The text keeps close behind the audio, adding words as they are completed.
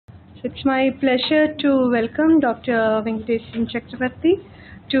It's my pleasure to welcome Dr. Venkatesan Chakaravarthy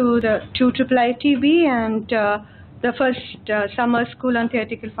to the IIIT and the first summer school on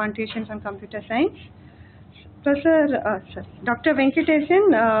theoretical foundations on computer science. Dr.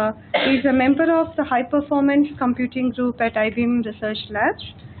 Venkatesan is a member of the high performance computing group at IBM Research Labs.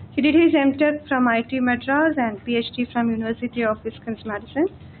 He did his MTech from IIT Madras and PhD from University of Wisconsin-Madison.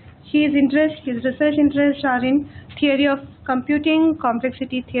 His research interests are in theory of computing,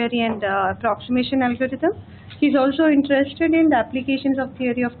 complexity theory, and approximation algorithm. He's also interested in the applications of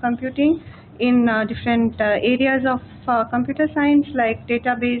theory of computing in different areas of computer science like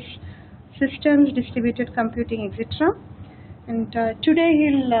database systems, distributed computing, etc. And today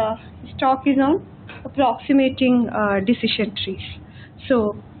his talk is on approximating decision trees.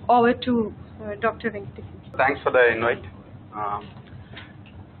 So over to Dr. Venkatesan. Thanks for the invite.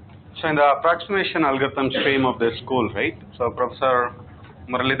 So in the approximation algorithm stream of this school, right? So Professor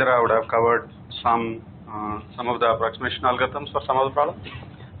Muralidhara would have covered some of the approximation algorithms for some of the problems.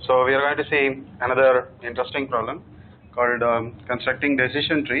 So we are going to see another interesting problem called constructing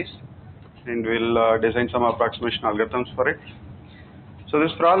decision trees, and we'll design some approximation algorithms for it. So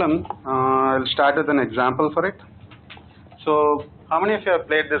this problem, I'll start with an example for it. So how many of you have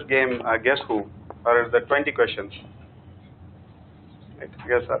played this game, Guess Who? Or is there 20 questions? Right. I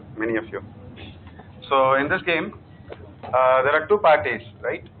guess many of you. So in this game, there are two parties,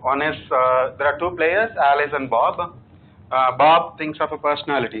 right? One is, there are two players, Alice and Bob. Bob thinks of a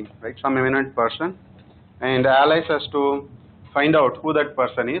personality, right? Some eminent person. And Alice has to find out who that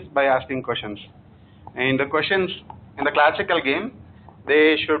person is by asking questions. And the questions in the classical game,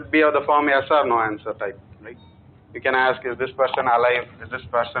 they should be of the form yes or no answer type, right? You can ask, is this person alive? Is this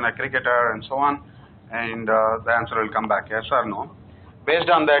person a cricketer? And so on. And the answer will come back yes or no.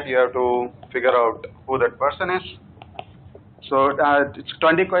 Based on that, you have to figure out who that person is. So it's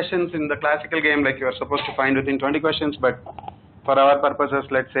 20 questions in the classical game, like you are supposed to find within 20 questions, but for our purposes,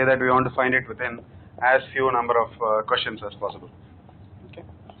 let's say that we want to find it within as few number of questions as possible. Okay.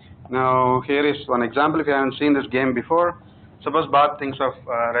 Now here is one example. If you haven't seen this game before, suppose Bob thinks of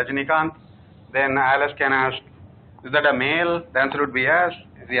Rajinikanth, then Alice can ask, is that a male? The answer would be yes.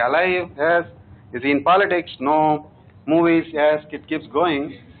 Is he alive? Yes. Is he in politics? No. Movies, yes, it keeps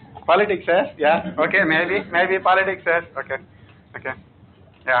going. Politics, yes, yeah, okay, maybe politics, yes, okay,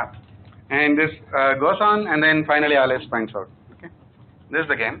 yeah. And this goes on, and then finally Alice finds out, okay. This is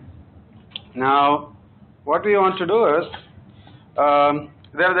the game. Now, what we want to do is,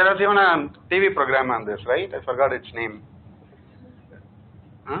 there was even a TV program on this, right? I forgot its name.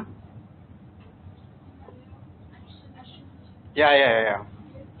 Huh? Yeah.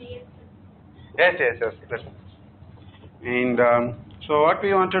 Yes. And so what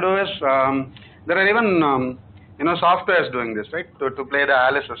we want to do is, there are even softwares doing this, right, to play the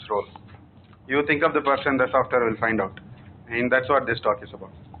Alice's role. You think of the person, the software will find out, and that's what this talk is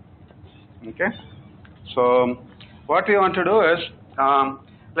about. Okay, so what we want to do is,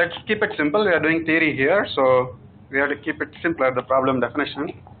 let's keep it simple. We are doing theory here, so we have to keep it simpler, the problem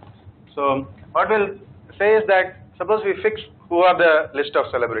definition. So what we'll say is that, suppose we fix who are the list of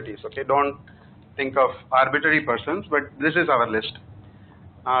celebrities, okay, don't think of arbitrary persons, but this is our list.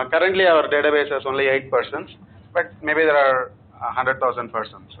 Currently our database has only 8 persons, but maybe there are 100,000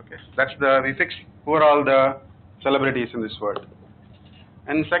 persons, okay. We fix who are all the celebrities in this world.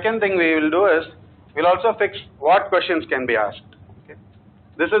 And second thing we will do is, we'll also fix what questions can be asked, okay.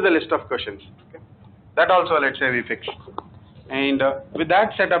 This is the list of questions, okay. That also, let's say, we fix. And with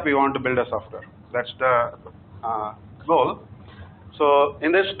that setup, we want to build a software. That's the goal. So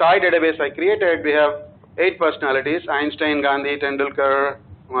in this toy database I created, we have 8 personalities: Einstein, Gandhi, Tendulkar,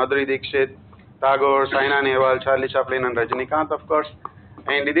 Madhuri Dixit, Tagore, Saina Nehwal, Charlie Chaplin, and Rajinikanth, of course.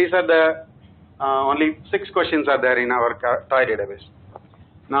 And these are the only 6 questions are there in our toy database.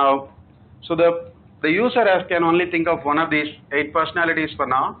 Now, so the user can only think of one of these 8 personalities for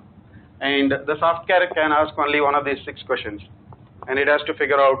now, and the software can ask only one of these 6 questions, and it has to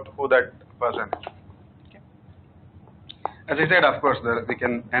figure out who that person is. As I said, of course, we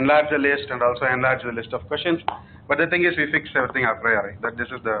can enlarge the list and also enlarge the list of questions, but the thing is we fix everything a priori, that this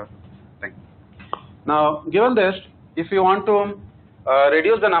is the thing. Now, given this, if you want to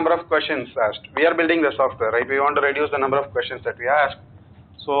reduce the number of questions asked, we are building the software, right? We want to reduce the number of questions that we ask.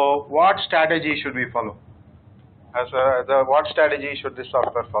 So what strategy should we follow? What strategy should this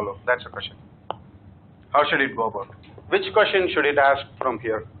software follow? That's the question. How should it go about? Which question should it ask from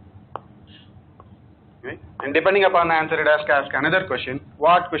here? Okay. And depending upon the answer, it has to ask another question.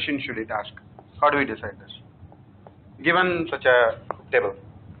 What question should it ask? How do we decide this? Given such a table.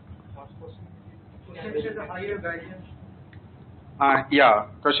 Yeah,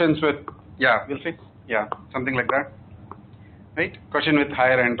 questions with, yeah, we'll see. Yeah, something like that. Right? Question with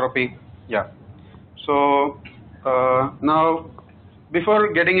higher entropy. Yeah. So now,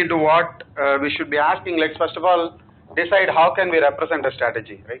 before getting into what we should be asking, let's first of all decide how can we represent a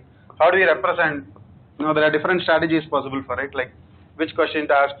strategy, right? How do we represent, there are different strategies possible for it, like which question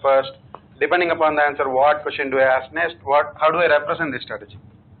to ask first, depending upon the answer, what question do I ask next, how do I represent this strategy?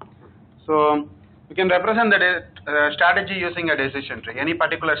 So we can represent the strategy using a decision tree, any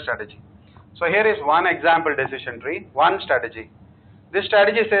particular strategy. So here is one example decision tree, one strategy. This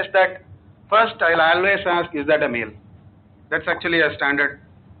strategy says that first I'll always ask, is that a male? That's actually a standard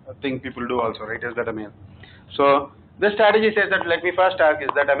thing people do also, right? Is that a male? So this strategy says that let me first ask, is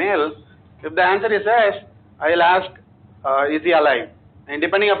that a male? If the answer is yes, I'll ask, is he alive? And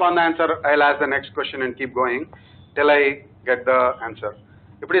depending upon the answer, I'll ask the next question and keep going till I get the answer.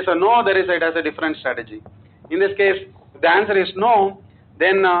 If it is a no, it has a different strategy. In this case, if the answer is no,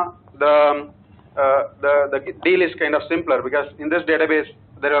 then the deal is kind of simpler, because in this database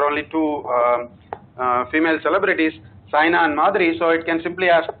there are only two female celebrities, Saina and Madhuri, so it can simply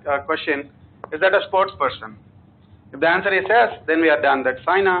ask a question, is that a sports person? If the answer is yes, then we are done, that's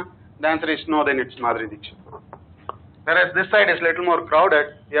Saina. The answer is no, then it's Madhuri Dixit. Whereas this side is a little more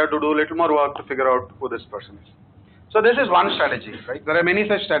crowded, you have to do a little more work to figure out who this person is. So this is one strategy, right? There are many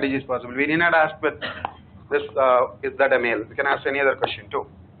such strategies possible. We need not ask with this, is that a male? We can ask any other question too.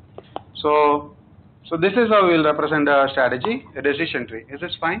 So this is how we will represent a strategy, a decision tree. Is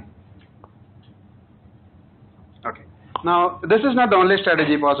this fine? Okay. Now, this is not the only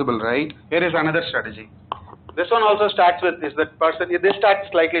strategy possible, right? Here is another strategy. This one also starts with, is that person, this starts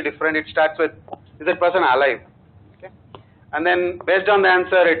slightly different. It starts with, is that person alive? Okay. And then based on the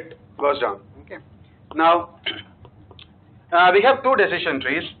answer, it goes down. Okay. Now, we have two decision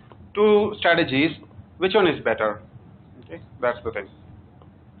trees, two strategies. Which one is better? Okay, that's the thing.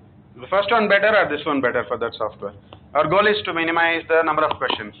 The first one better or this one better for that software? Our goal is to minimize the number of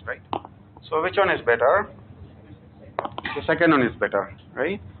questions, right? So which one is better? The second one is better,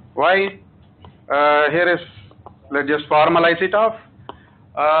 right? Why? Here is, let's just formalize it off.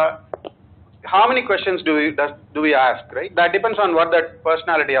 How many questions do we ask, right? That depends on what that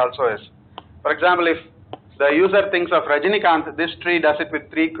personality also is. For example, if the user thinks of Rajinikanth, this tree does it with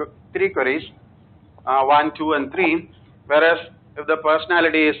three queries, 1, 2, and 3. Whereas if the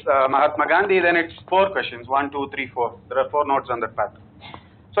personality is Mahatma Gandhi, then it's 4 questions, 1, 2, 3, 4. There are 4 nodes on that path.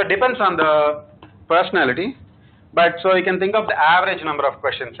 So it depends on the personality, but so you can think of the average number of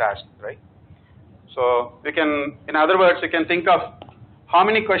questions asked, right? So you can, in other words, you can think of how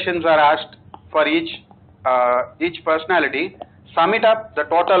many questions are asked for each personality, sum it up, the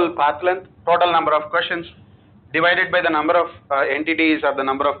total path length, total number of questions, divided by the number of entities or the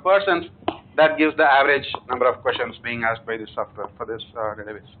number of persons, that gives the average number of questions being asked by this software for this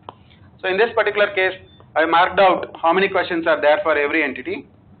database. So in this particular case, I marked out how many questions are there for every entity.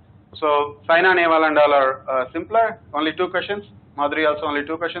 So Saina, Nehwal and all are simpler, only 2 questions. Madhuri also only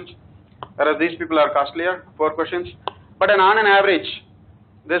 2 questions. Whereas these people are costlier, 4 questions. But on an average,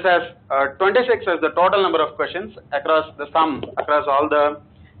 this has 26 as the total number of questions across the sum, across all the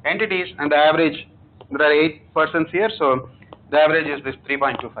entities, and the average, there are 8 persons here, so the average is this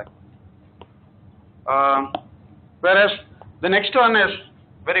 3.25. Whereas the next one is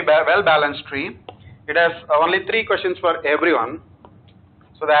very well balanced tree. It has only 3 questions for everyone,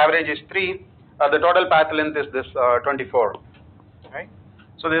 so the average is 3. The total path length is this 24. Right?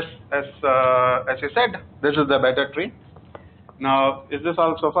 So this, as you said, this is the better tree. Now, is this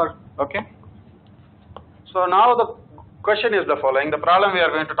all so far okay? So now the question is the following. The problem we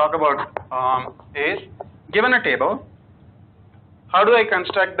are going to talk about is, given a table, how do I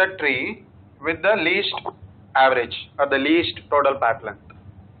construct the tree with the least average or the least total path length?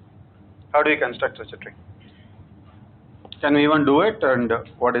 How do you construct such a tree? Can we even do it, and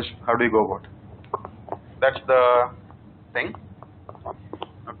how do you go about it? That's the thing.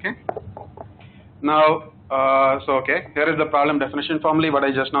 Okay. Now, here is the problem definition formally, what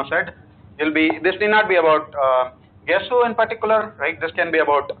I just now said. This need not be about guess who in particular, right? This can be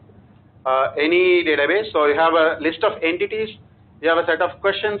about any database. So you have a list of entities, you have a set of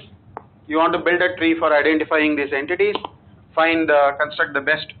questions, you want to build a tree for identifying these entities, construct the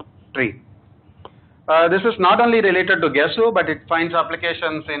best tree. This is not only related to guess who, but it finds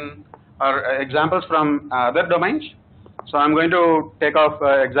applications in examples from other domains. So I'm going to take off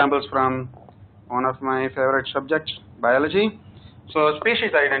examples from one of my favorite subjects, biology. So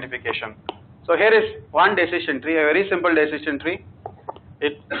species identification. So here is one decision tree, a very simple decision tree.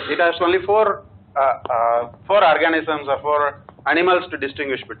 It has only 4 organisms or 4 animals to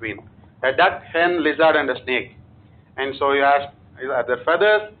distinguish between: a duck, hen, lizard, and a snake. And so you ask, Are there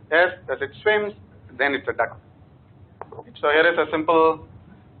feathers? Yes. Does it swim? Then it's a duck. So here is a simple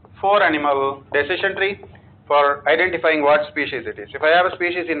 4-animal decision tree for identifying what species it is. If I have a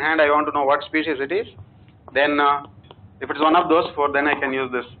species in hand, I want to know what species it is. Then if it's one of those 4, then I can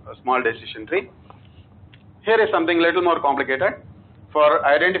use this small decision tree. Here is something a little more complicated for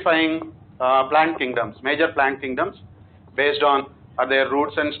identifying plant kingdoms, major plant kingdoms, based on are there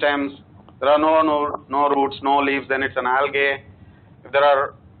roots and stems. There are no roots, no leaves, then it's an algae. If there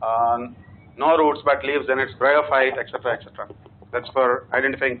are no roots but leaves, then it's bryophyte, etc., etc. That's for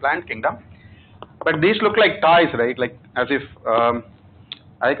identifying plant kingdom. But these look like toys, right? Like as if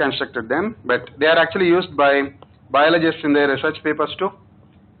I constructed them, but they are actually used by biologists in their research papers too.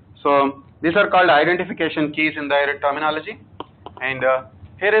 So these are called identification keys in their terminology. And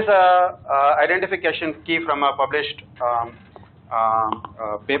here is a identification key from a published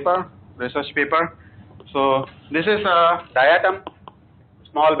research paper. So this is a diatom,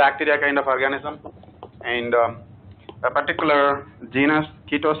 small bacteria kind of organism, and a particular genus,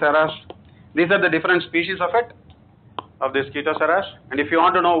 Chakaravarthy. These are the different species of this Chakaravarthy. And if you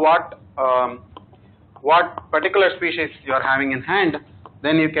want to know what particular species you are having in hand,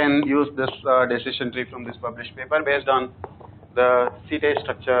 then you can use this decision tree from this published paper based on the setae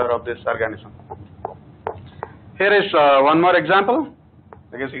structure of this organism. Here is one more example.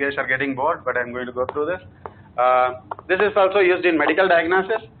 I guess you guys are getting bored, but I'm going to go through this. This is also used in medical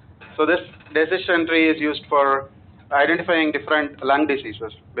diagnosis. So this decision tree is used for identifying different lung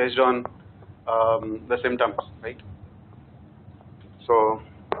diseases based on the symptoms, right? So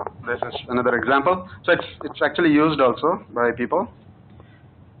this is another example. So it's actually used also by people.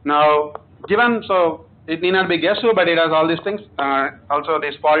 Now, given, so it need not be guess who, but it has all these things. Also,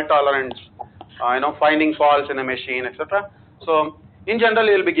 this fault tolerance, finding faults in a machine, etc. So in general,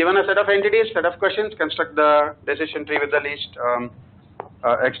 you will be given a set of entities, set of questions, construct the decision tree with the least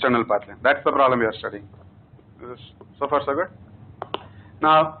external path length. That's the problem we are studying. So far, so good.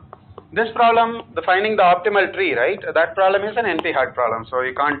 Now, this problem, the finding the optimal tree, right? That problem is an NP-hard problem. So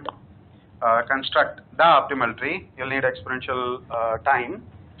you can't construct the optimal tree. You'll need exponential time.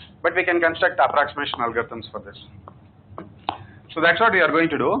 But we can construct approximation algorithms for this. So that's what we are going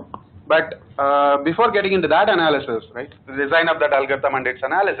to do. But before getting into that analysis, right, the design of that algorithm and its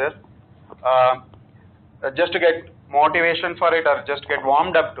analysis, just to get motivation for it or just get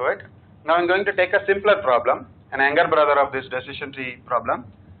warmed up to it, now I'm going to take a simpler problem, an younger brother of this decision tree problem.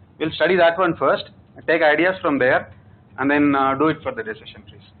 We'll study that one first, take ideas from there, and then do it for the decision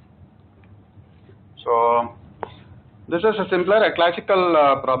trees. So this is a simpler, a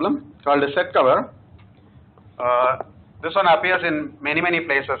classical problem called a set cover. This one appears in many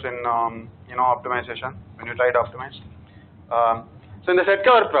places in optimization when you try to optimize. So in the set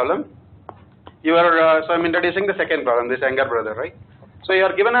cover problem, you are so I'm introducing the second problem, this younger brother, right? So you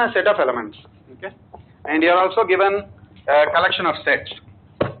are given a set of elements, okay, and you are also given a collection of sets.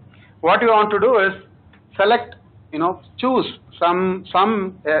 What you want to do is select, choose some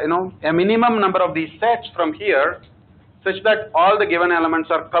a minimum number of these sets from here, such that all the given elements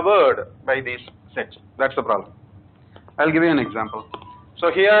are covered by these sets. That's the problem. I'll give you an example.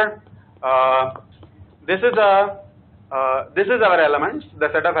 So here, this is our elements, the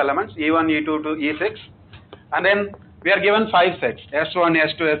set of elements E1, E2 to E6, and then we are given 5 sets: S1,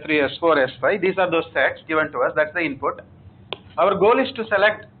 S2, S3, S4, S5. These are those sets given to us. That's the input. Our goal is to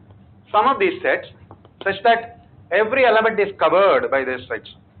select some of these sets such that every element is covered by these sets.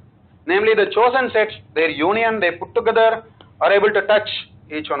 Namely, the chosen sets, their union, they put together, are able to touch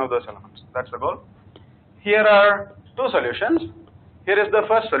each one of those elements. That's the goal. Here are 2 solutions. Here is the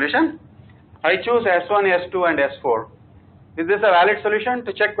first solution. I choose S1, S2 and S4. Is this a valid solution?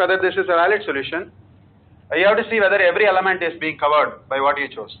 To check whether this is a valid solution, you have to see whether every element is being covered by what you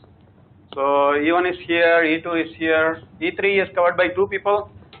chose. So E1 is here, E2 is here, E3 is covered by 2 people,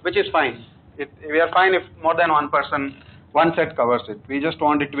 which is fine. We are fine if more than one person, one set covers it. We just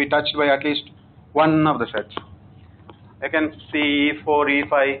want it to be touched by at least one of the sets. I can see E4,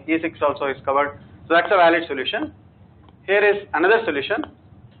 E5, E6 also is covered. So that's a valid solution. Here is another solution.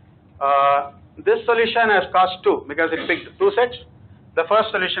 This solution has cost 2 because it picked 2 sets. The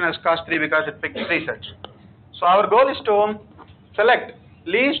first solution has cost 3 because it picked 3 sets. So our goal is to select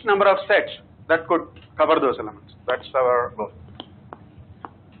least number of sets that could cover those elements. That's our goal.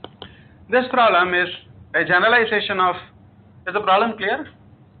 This problem is a generalization of, is the problem clear?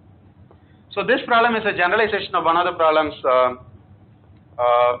 So this problem is a generalization of one of the problems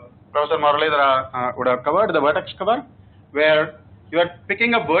Professor Muralidhara would have covered, the vertex cover, where you are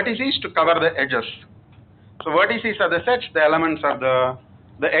picking up vertices to cover the edges. So vertices are the sets, the elements are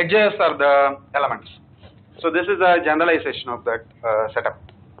the edges are the elements. So this is a generalization of that setup.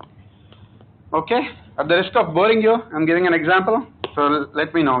 Okay, at the risk of boring you, I'm giving an example. So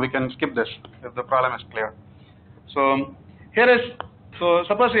let me know, we can skip this if the problem is clear. So here is, so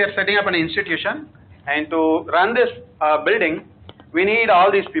suppose we are setting up an institution, and to run this building, we need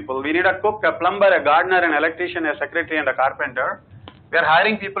all these people. We need a cook, a plumber, a gardener, an electrician, a secretary, and a carpenter. We are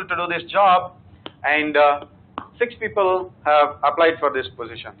hiring people to do this job, and 6 people have applied for this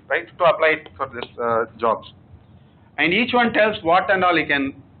position, right? To apply for this jobs. And each one tells what and all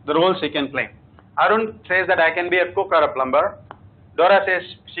the roles he can play. Arun says that I can be a cook or a plumber. Dora says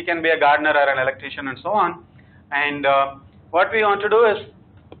she can be a gardener or an electrician, and so on. And what we want to do is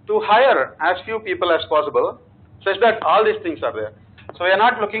to hire as few people as possible, such that all these things are there. So we are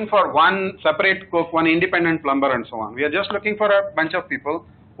not looking for one separate cook, one independent plumber, and so on. We are just looking for a bunch of people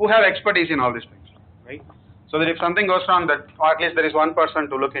who have expertise in all these things, right? So that if something goes wrong, that or at least there is one person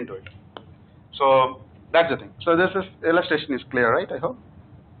to look into it. So that's the thing. So this illustration is clear, right? I hope.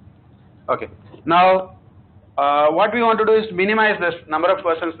 Okay. Now, what we want to do is minimize this number of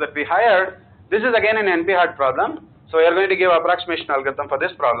persons that we hired. This is again an NP-hard problem. So we are going to give approximation algorithm for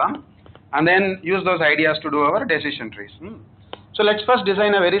this problem, and then use those ideas to do our decision trees. So let's first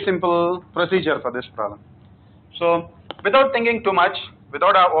design a very simple procedure for this problem. So without thinking too much,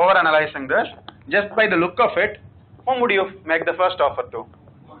 without over-analyzing this, just by the look of it, whom would you make the first offer to?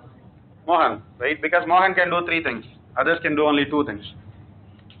 Mohan, right? Because Mohan can do 3 things. Others can do only 2 things.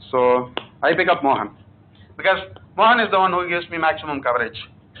 So I pick up Mohan, because Mohan is the one who gives me maximum coverage.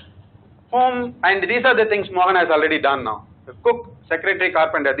 And these are the things Mohan has already done now. The cook, secretary,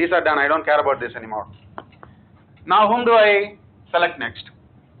 carpenter, these are done. I don't care about this anymore. Now whom do I select next?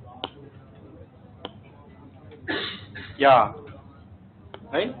 Yeah,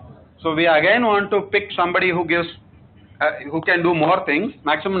 right? So we again want to pick somebody who gives, who can do more things,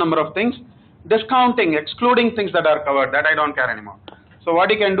 maximum number of things, discounting, excluding things that are covered, that I don't care anymore. So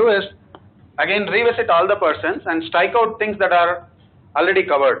what you can do is, again revisit all the persons and strike out things that are already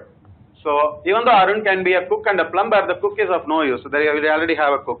covered. So even though Arun can be a cook and a plumber, the cook is of no use. So they already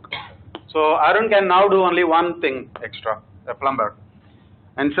have a cook. So Arun can now do only one thing extra, a plumber.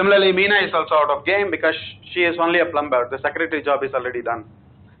 And similarly, Meena is also out of game because she is only a plumber. The secretary job is already done.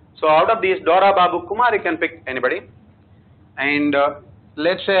 So out of these, Dora, Babu, Kumar, you can pick anybody. And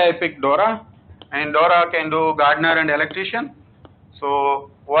let's say I pick Dora, and Dora can do gardener and electrician. So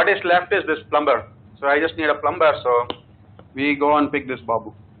what is left is this plumber. So I just need a plumber. So we go and pick this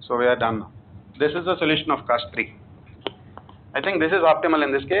Babu. So we are done now. This is the solution of cost 3. I think this is optimal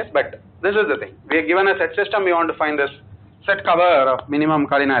in this case, but this is the thing. We are given a set system, we want to find this set cover of minimum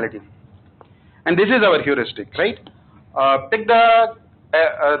cardinality. And this is our heuristic, right? Pick the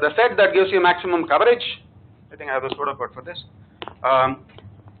set that gives you maximum coverage. I think I have the pseudocode for this.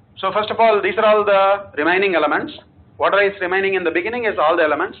 So first of all, these are all the remaining elements. What is remaining in the beginning is all the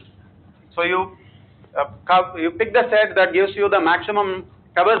elements. So you pick the set that gives you the maximum,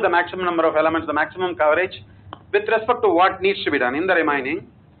 covers the maximum number of elements, the maximum coverage with respect to what needs to be done in the remaining.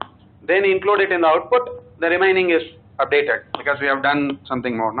 Then include it in the output. The remaining is updated because we have done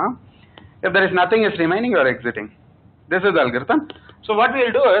something more now. If there is nothing is remaining, you are exiting. This is the algorithm. So what we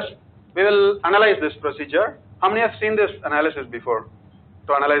will do is, we will analyze this procedure. How many have seen this analysis before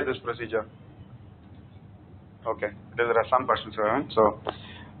to analyze this procedure? Okay, there are some persons around. So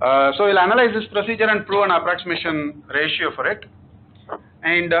we'll analyze this procedure and prove an approximation ratio for it.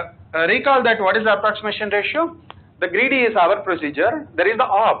 And recall that what is the approximation ratio? The greedy is our procedure. There is the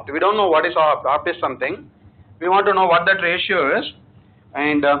opt. We don't know what is opt. Opt is something. We want to know what that ratio is.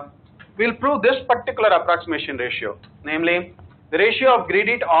 And we'll prove this particular approximation ratio. Namely, the ratio of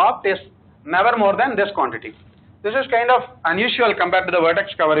greedy to opt is never more than this quantity. This is kind of unusual compared to the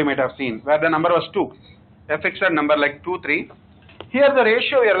vertex cover you might have seen, where the number was 2. A fixed number like 2, 3. Here the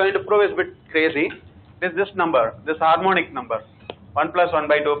ratio we are going to prove is a bit crazy. It is this number, this harmonic number. 1 plus 1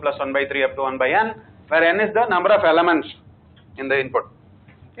 by 2 plus 1 by 3 up to 1 by n, where n is the number of elements in the input.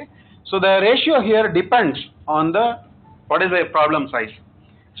 Okay. So the ratio here depends on what is the problem size.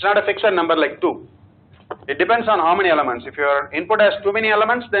 It's not a fixed number like 2. It depends on how many elements. If your input has too many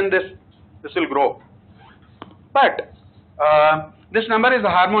elements, then this will grow. But this number is a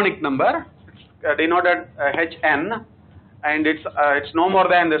harmonic number. It's denoted Hn, and it's no more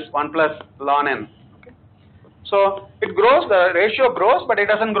than this 1 plus ln n. Okay. So it grows, the ratio grows, but it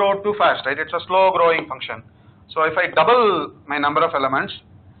doesn't grow too fast, right? It's a slow growing function. So if I double my number of elements,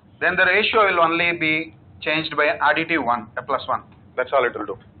 then the ratio will only be changed by additive 1, a plus 1. That's all it will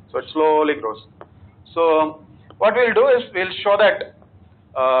do. So it slowly grows. So what we'll do is we'll show that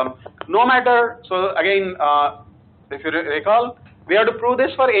no matter, so again, if you recall, we have to prove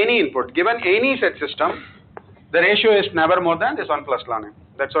this for any input. Given any set system, the ratio is never more than this 1 plus ln n.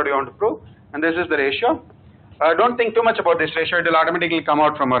 That's what you want to prove, and this is the ratio. Don't think too much about this ratio, it will automatically come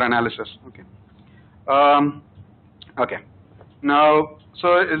out from our analysis. Okay. Okay. Now,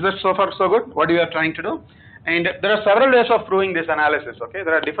 so is this so far so good, what you are trying to do? And there are several ways of proving this analysis, okay?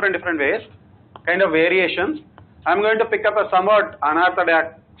 There are different ways, kind of variations. I'm going to pick up a somewhat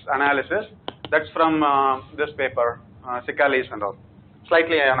unorthodox analysis. That's from this paper, Sikalis and all.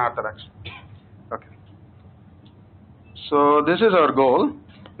 Slightly unorthodox. Okay. So this is our goal.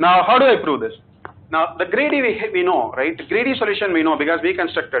 Now, how do I prove this? Now, the greedy we know, right? The greedy solution we know because we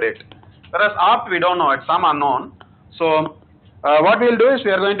constructed it. Whereas opt we don't know, it's some unknown. So what we'll do is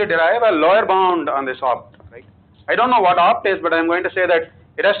we are going to derive a lower bound on this opt, right? I don't know what opt is, but I'm going to say that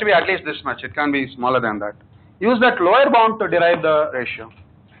it has to be at least this much. It can't be smaller than that. Use that lower bound to derive the ratio.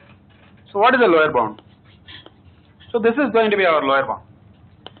 So what is the lower bound? So this is going to be our lower bound.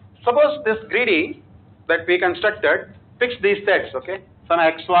 Suppose this greedy that we constructed picks these sets, okay? From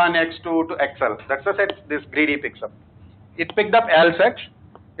x1, x2 to xl. That's the set this greedy picks up. It picked up L sets.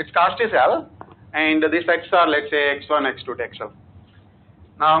 Its cost is L, and these sets are, let's say, x1, x2 to xl.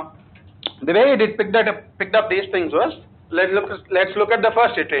 Now, the way it picked up these things was, let's look at the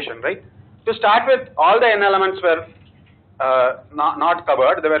first iteration, right? To start with, all the n elements were not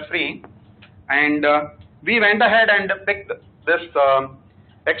covered; they were free, and we went ahead and picked this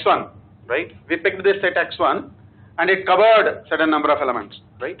x1, right? We picked this set x1, and it covered certain number of elements,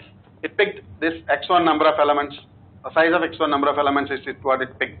 right? It picked this x1 number of elements. The size of x1 number of elements is what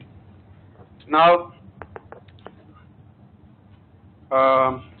it picked. Now,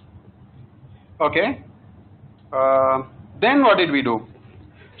 okay. Then what did we do?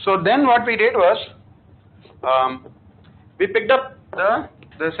 So then what we did was, we picked up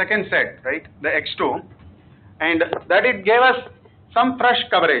the second set, right, the x2, and that it gave us some fresh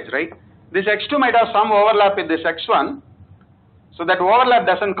coverage, right? This x2 might have some overlap with this x1, so that overlap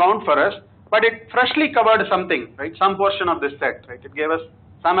doesn't count for us, but it freshly covered something, right? Some portion of this set, right? It gave us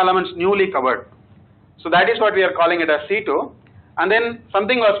some elements newly covered. So that is what we are calling it as C2, and then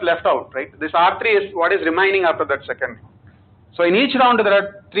something was left out, right? This R3 is what is remaining after that second. So in each round there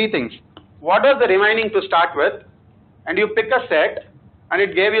are three things. What was the remaining to start with? And you pick a set, and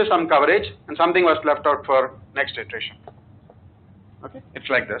it gave you some coverage, and something was left out for next iteration. Okay, it's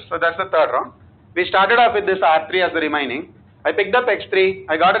like this. So that's the third round. We started off with this R3 as the remaining. I picked up X3,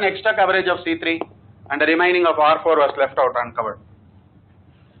 I got an extra coverage of C3, and the remaining of R4 was left out uncovered.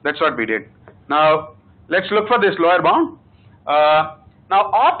 That's what we did. Now, let's look for this lower bound.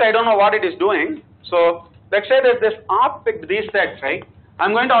 Now, opt, I don't know what it is doing. So, let's say that this opt picked these sets, right?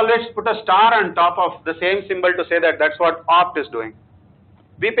 I'm going to always put a star on top of the same symbol to say that that's what opt is doing.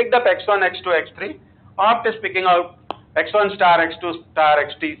 We picked up x1, x2, x3. Opt is picking out x1 star, x2 star,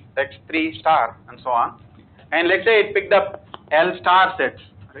 x3 star, and so on. And let's say it picked up L star sets,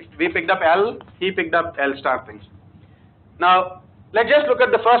 right? We picked up L, he picked up L star things. Now, let's just look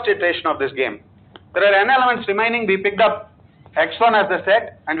at the first iteration of this game. There are n elements remaining. We picked up x1 as the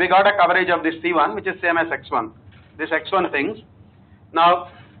set, and we got a coverage of this C1, which is same as x1. This x1 things.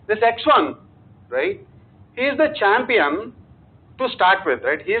 Now, this x1, right? He is the champion to start with,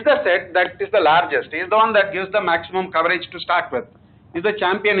 right? He is the set that is the largest. He is the one that gives the maximum coverage to start with. He is the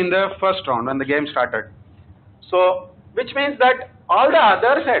champion in the first round when the game started. So, which means that all the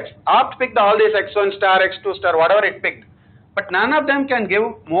other sets, opt picked all these x1 star, x2 star, whatever it picked, but none of them can give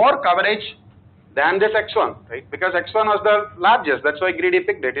more coverage than this x1, right? Because x1 was the largest, that's why greedy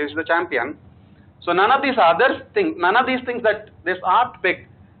picked it, he is the champion. So none of these other things, none of these things that this opt picked,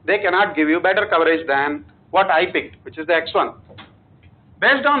 they cannot give you better coverage than what I picked, which is the x1.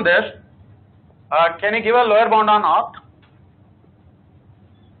 Based on this, can you give a lower bound on opt?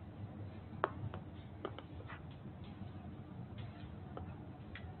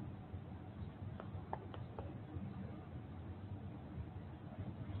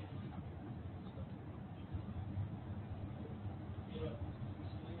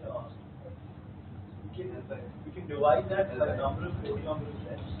 We can divide that by the number of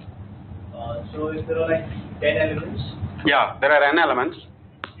sets. So if there are like 10 elements. Yeah, there are n elements.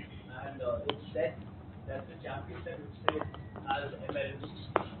 And it's set that the champion set would say as m elements.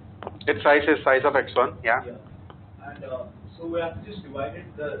 Its size is size of x1, yeah. And so we have to just divide it,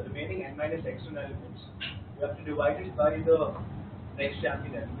 the remaining n minus x1 elements, we have to divide it by the next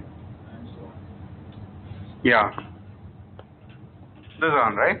champion element and so on. Yeah. This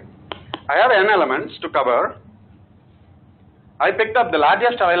one, right? I have n elements to cover. I picked up the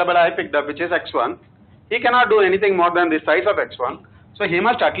largest available I picked up, which is x1. He cannot do anything more than the size of x1. So he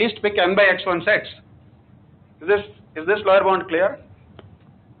must at least pick n by x1 sets. Is this lower bound clear?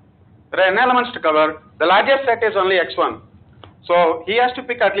 There are n elements to cover. The largest set is only x1. So he has to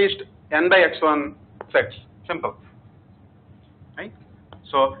pick at least n by x1 sets. Simple. Right?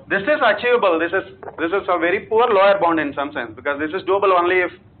 So this is achievable. This is a very poor lower bound in some sense, because this is doable only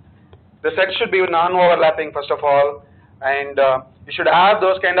if the sets should be non-overlapping first of all, and you should have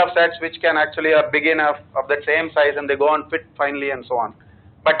those kind of sets which can actually are big enough of that same size and they go on fit finely and so on.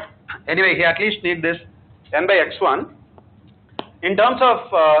 But anyway, he at least need this n by x1. In terms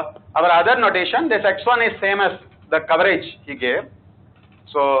of our other notation, this x1 is same as the coverage he gave,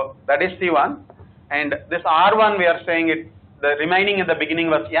 so that is C1, and this R1 we are saying it, the remaining in the beginning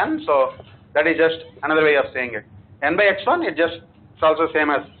was n, so that is just another way of saying it. N by x1, it's also same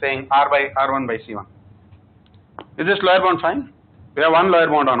as saying R1 by C1. Is this lower bound fine? We have one lower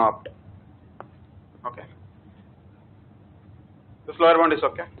bound on opt. Okay. This lower bound is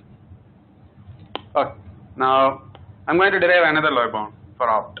okay. Okay. Now I'm going to derive another lower bound for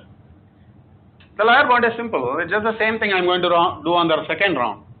opt. The lower bound is simple. It's just the same thing I'm going to do on the second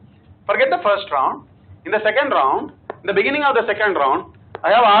round. Forget the first round. In the second round, in the beginning of the second round, I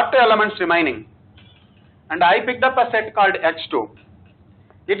have R2 elements remaining, and I picked up a set called X2.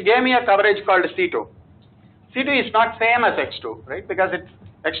 It gave me a coverage called C2. C2 is not same as X2, right? Because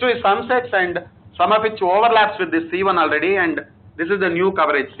X2 is some sets and some of which overlaps with this C1 already, and this is the new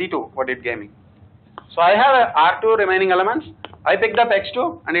coverage C2 what it gave me. So I have R2 remaining elements. I picked up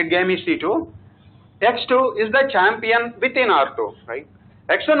X2 and it gave me C2. X2 is the champion within R2, right?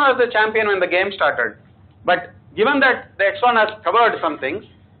 X1 was the champion when the game started, but given that the X1 has covered some things,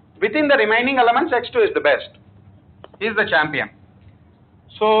 within the remaining elements X2 is the best. He is the champion.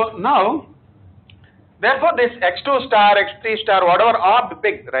 So now, therefore this X2 star, X3 star, whatever opt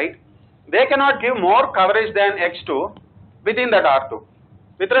picked, right, they cannot give more coverage than X2 within that R2.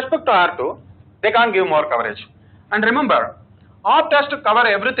 With respect to R2, they can't give more coverage. And remember, opt has to cover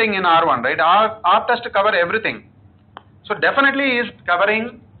everything in R1, right? Opt has to cover everything. So definitely he is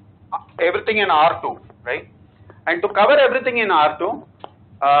covering everything in R2, right? And to cover everything in R2,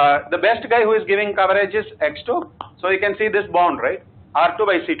 the best guy who is giving coverage is X2. So you can see this bound, right? R2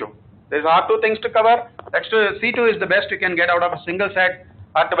 by C2. There is R2 things to cover. X2, C2 is the best you can get out of a single set.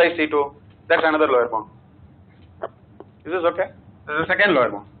 R2 by C2. That's another lower bound. Is this okay? This is the second lower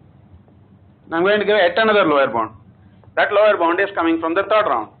bound. Now I'm going to give yet another lower bound. That lower bound is coming from the third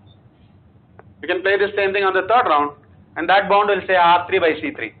round. You can play the same thing on the third round, and that bound will say R3 by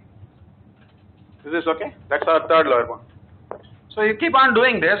C3. Is this okay? That's our third lower bound. So you keep on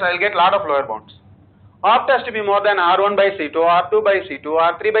doing this, I'll get a lot of lower bounds. Opt has to be more than R1 by C2, R2 by C2,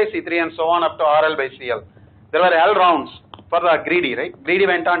 R3 by C3, and so on up to RL by CL. There were L rounds for the greedy, right? Greedy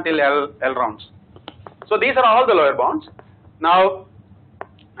went on till L rounds. So these are all the lower bounds. Now,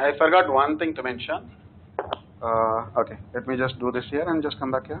 I forgot one thing to mention. Okay, let me just do this here and just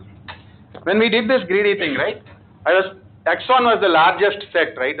come back here. When we did this greedy thing, right, X1 was the largest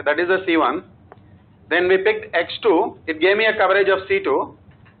set, right, that is the C1. Then we picked X2, it gave me a coverage of C2.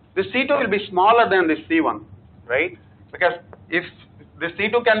 This C2 will be smaller than this C1, right, because if this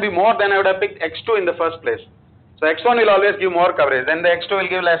C2 can be more, then I would have picked X2 in the first place. So X1 will always give more coverage, then the X2 will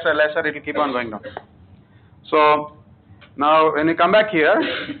give lesser, it will keep on going down. So now when we come back here,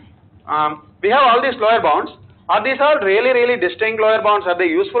 we have all these lower bounds. Are these all really distinct lower bounds? Are they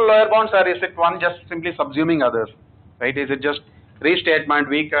useful lower bounds, or is it one just simply subsuming others? Right? Is it just restatement,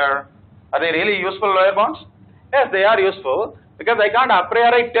 weaker? Are they really useful lower bounds? Yes, they are useful, because I can't a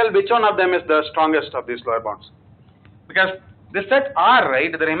priori tell which one of them is the strongest of these lower bounds. Because this set R,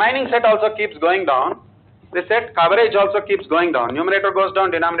 right, the remaining set also keeps going down. This set coverage also keeps going down. Numerator goes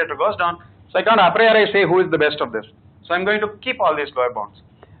down, denominator goes down. So I can't a priori say who is the best of this. So I'm going to keep all these lower bounds.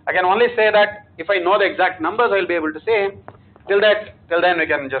 I can only say that if I know the exact numbers, I'll be able to say. Till then we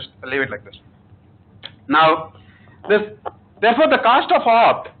can just leave it like this. Now, therefore the cost of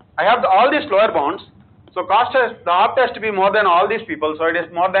opt, I have all these lower bounds. So the opt has to be more than all these people. So it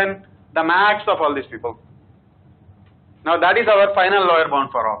is more than the max of all these people. Now that is our final lower bound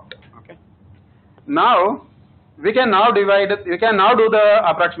for opt. Okay. Now we can now divide it. We can now do the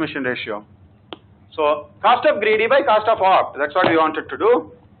approximation ratio. So cost of greedy by cost of opt. That's what we wanted to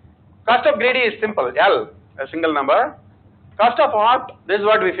do. Cost of greedy is simple, L, a single number. Cost of opt, this is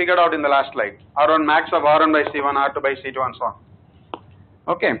what we figured out in the last slide. R1 max of R1 by C1, R2 by C2, and so on.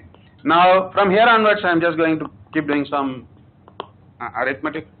 Okay. Now from here onwards, I'm just going to keep doing some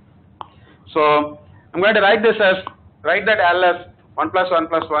arithmetic. So I'm going to write that L as 1 plus 1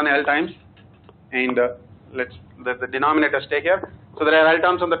 plus 1 L times, and let's let the denominator stay here. So there are L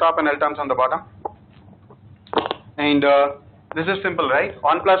terms on the top and L terms on the bottom. And this is simple, right?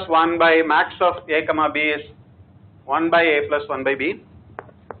 1 plus 1 by max of A comma B is 1 by A plus 1 by B.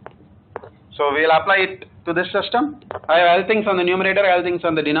 So we will apply it to this system. I have L things on the numerator, L things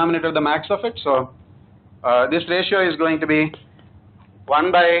on the denominator, the max of it. So this ratio is going to be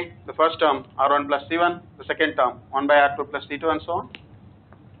 1 by the first term R1 plus C1, the second term 1 by R2 plus C2 and so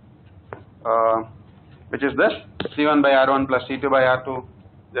on, which is this C1 by R1 plus C2 by R2.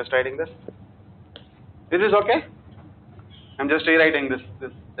 Just writing this. This is okay? I'm just rewriting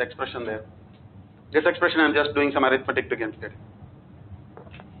this expression there. This expression I'm just doing some arithmetic against it.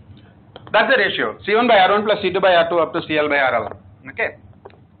 That's the ratio, C1 by R1 plus C2 by R2 up to CL by RL. Okay.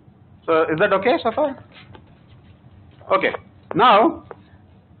 So is that okay so far? Okay. Now,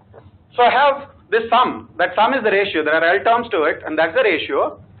 so I have this sum. That sum is the ratio. There are L terms to it, and that's the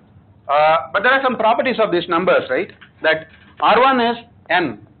ratio. But there are some properties of these numbers, right? That R1 is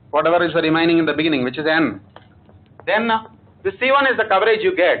n, whatever is the remaining in the beginning, which is n. Then the C1 is the coverage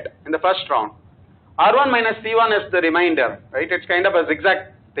you get in the first round. R1 minus C1 is the remainder, right? It's kind of a zigzag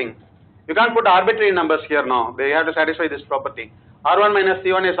thing. You can't put arbitrary numbers here now. They have to satisfy this property. R1 minus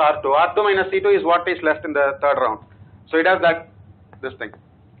C1 is R2. R2 minus C2 is what is left in the third round. So it has this thing,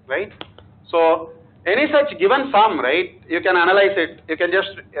 right? So any such given sum, right, you can analyze it. You can just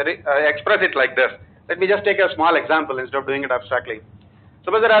express it like this. Let me just take a small example instead of doing it abstractly.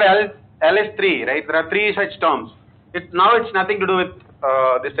 Suppose there are L is 3, right? There are 3 such terms. Now it's nothing to do with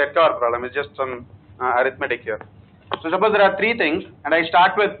this set-cover problem. It's just some arithmetic here. So suppose there are 3 things, and I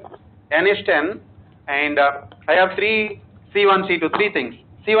start with n is 10, and I have 3 C1, C2, 3 things.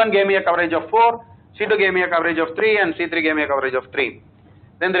 C1 gave me a coverage of 4, C2 gave me a coverage of 3, and C3 gave me a coverage of 3.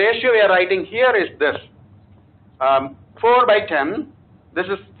 Then the ratio we are writing here is this. 4 by 10, this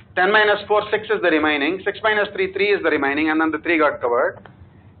is 10 minus 4, 6 is the remaining, 6 minus 3, 3 is the remaining, and then the 3 got covered.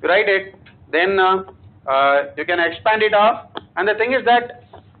 You write it, then you can expand it off, and the thing is that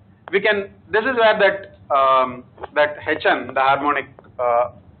this is where that Hn, the harmonic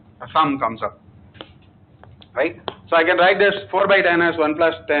sum comes up, right? So I can write this 4 by 10 as 1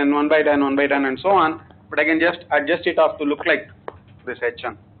 plus 10, 1 by 10, 1 by 10 and so on, but I can just adjust it off to look like this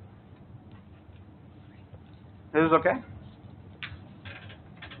Hn. This is okay?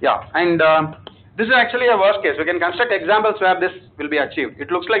 Yeah, and this is actually a worst case. We can construct examples where this will be achieved.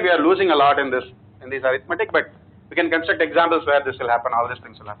 It looks like we are losing a lot in this arithmetic, but we can construct examples where this will happen, all these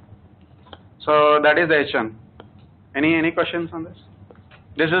things will happen. So that is the Hn. Any questions on this?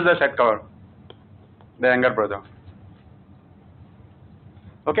 This is the set cover, the younger brother.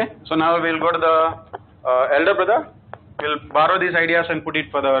 Okay, so now we'll go to the elder brother. We'll borrow these ideas and put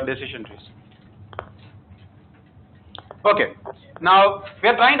it for the decision trees. Okay, now we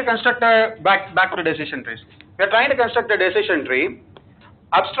are trying to construct back to decision trees. We are trying to construct a decision tree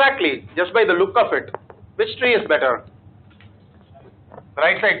abstractly, just by the look of it. Which tree is better?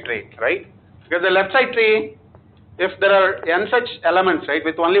 Right side tree, right? Because the left side tree, if there are n such elements, right,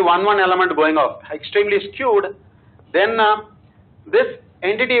 with only one element going off, extremely skewed, then this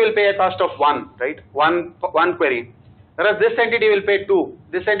entity will pay a cost of 1, right? One query. Whereas this entity will pay 2,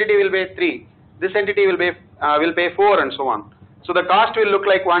 this entity will pay 3, this entity will pay 4 and so on. So the cost will look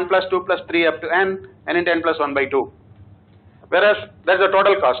like 1 plus 2 plus 3 up to n into n plus 1 by 2. Whereas there is the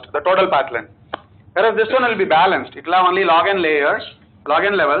total cost, the total path length. Whereas this one will be balanced. It will have only log n layers, log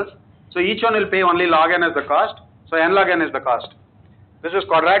n levels. So each one will pay only log n as the cost. So n log n is the cost. This is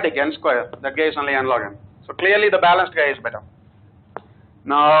quadratic, n square. That guy is only n log n. So clearly the balanced guy is better.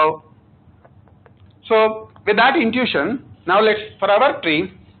 Now, so with that intuition, now for our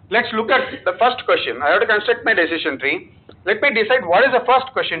tree, let's look at the first question. I have to construct my decision tree. Let me decide what is the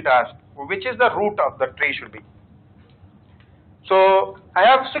first question to ask. Which is the root of the tree should be. So I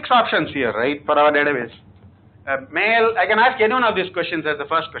have 6 options here, right, for our database. Male, I can ask any one of these questions as the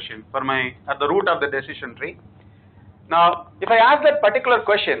first question at the root of the decision tree. Now, if I ask that particular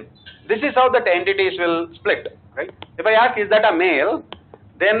question, this is how that entities will split, right? If I ask, is that a male,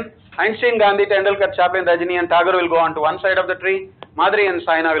 then Einstein, Gandhi, Tendulkar, Chaplin, Rajini and Tagore will go on to one side of the tree, Madri and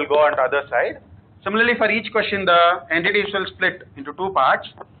Saina will go on to other side. Similarly, for each question, the entities will split into 2 parts.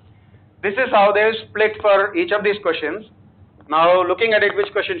 This is how they will split for each of these questions. Now, looking at it,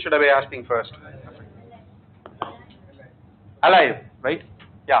 which question should I be asking first? Alive, right?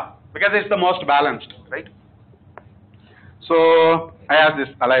 Yeah, because it's the most balanced, right? So I ask this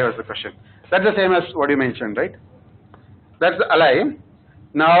alive as the question. That's the same as what you mentioned, right? That's alive.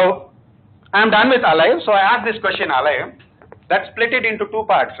 Now I am done with alive, so I ask this question alive. That split it into 2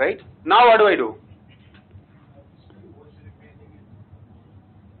 parts, right? Now what do I do?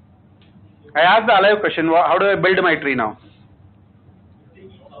 I ask the alive question. How do I build my tree now?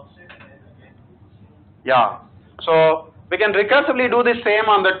 Yeah. So we can recursively do the same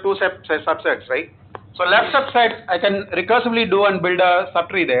on the 2 subsets, right? So left subset I can recursively do and build a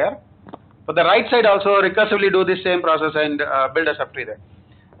subtree there. For the right side also recursively do this same process and build a subtree there.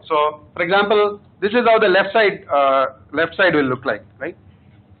 So for example, this is how the left side will look like, right?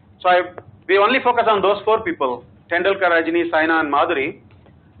 So we only focus on those 4 people, Tendulkar, Rajini, Saina and Madhuri.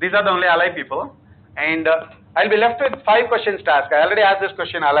 These are the only ally people, and I'll be left with 5 questions task. I already asked this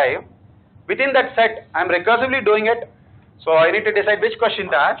question ally. Within that set, I'm recursively doing it, so I need to decide which question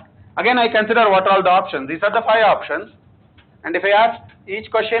to ask. Again, I consider what are all the options. These are the 5 options, and if I ask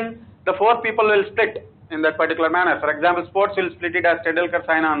each question, the 4 people will split in that particular manner. For example, sports will split it as Tendulkar,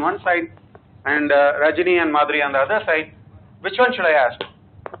 Saina on one side, and Rajini and Madhuri on the other side. Which one should I ask?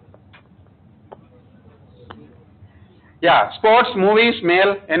 Yeah, sports, movies,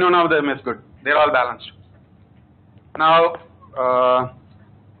 male, any one of them is good. They're all balanced. Now,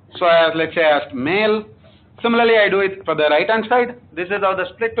 so as let's say I ask male. Similarly, I do it for the right hand side. This is how the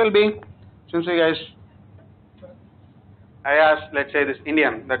split will be. Since you guys, I ask, let's say this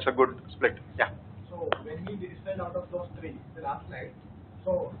Indian, that's a good split. Yeah. So when we decide out of those 3, the last slide,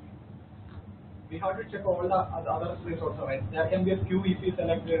 so we have to check all the other splits also, right? There can be a queue if we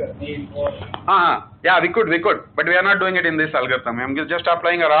select male or. Yeah, we could, but we are not doing it in this algorithm. I'm just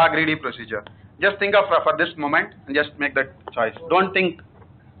applying a raw greedy procedure. Just think of for this moment and just make that choice. Don't think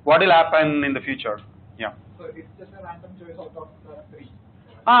what will happen in the future. Yeah. So it's just a random choice out of the 3.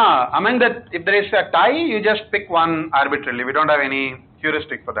 Among that, if there is a tie, you just pick one arbitrarily. We don't have any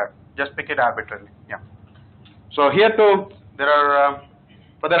heuristic for that. Just pick it arbitrarily. Yeah. So here too, there are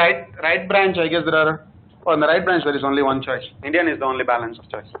for the right branch, I guess there are. Oh, in the right branch there is only one choice. Indian is the only balance of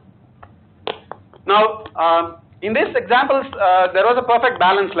choice. Now, in these examples, there was a perfect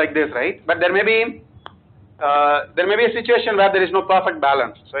balance like this, right? But there may be a situation where there is no perfect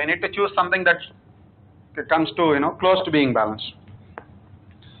balance. So I need to choose something that comes to close to being balanced.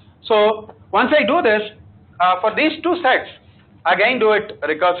 So once I do this, for these 2 sets, again do it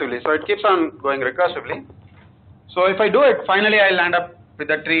recursively. So it keeps on going recursively. So if I do it, finally I'll end up with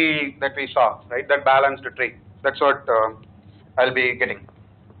the tree that we saw, right? That balanced tree. That's what I'll be getting.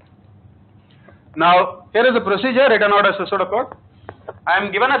 Now here is the procedure written out as a pseudocode. I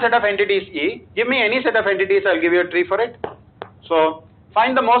am given a set of entities E. Give me any set of entities, I'll give you a tree for it. So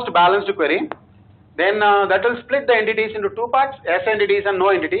find the most balanced query. Then that will split the entities into 2 parts, S entities and no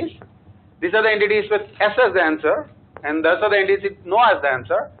entities. These are the entities with S as the answer, and those are the entities with no as the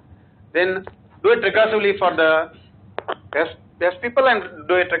answer. Then do it recursively for the S people and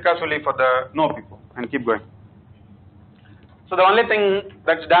do it recursively for the no people, and keep going. So the only thing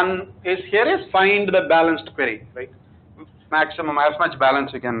that's done is here is find the balanced query, right? Maximum, as much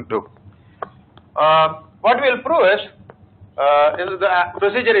balance you can do. What we'll prove is the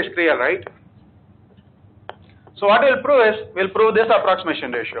procedure is clear, right? So what we'll prove is, we'll prove this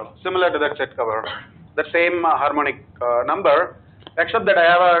approximation ratio, similar to that set cover, the same harmonic number, except that I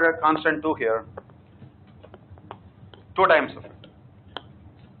have a constant 2 here, 2 times of it.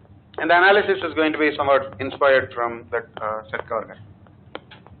 And the analysis is going to be somewhat inspired from that set cover guy.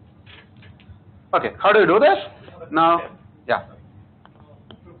 Okay, how do you do this? Now, yeah.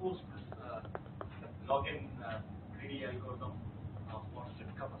 Propose login greedy algorithm for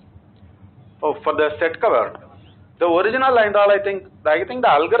set cover. Oh, for the set cover. The original and all, I think the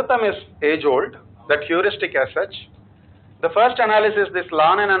algorithm is age old, that heuristic as such. The first analysis, this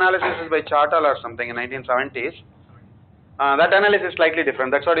Lannen analysis is by Chartal or something in 1970s. That analysis is slightly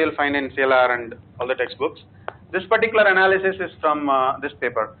different. That's what you'll find in CLR and all the textbooks. This particular analysis is from this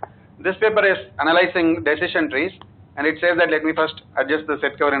paper. This paper is analyzing decision trees, and it says that let me first adjust the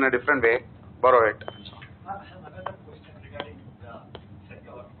set cover in a different way, borrow it. I have another question regarding the set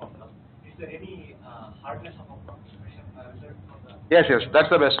cover formula. Is there any hardness of approximation result for the? Yes, that's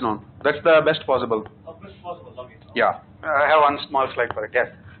the best known. That's the best possible. Best possible, okay. Yeah, I have one small slide for it. Yes.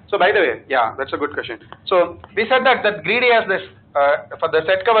 So by the way, yeah, that's a good question. So we said that greedy has this for the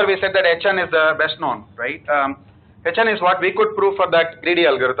set cover. We said that HN is the best known, right? HN is what we could prove for that greedy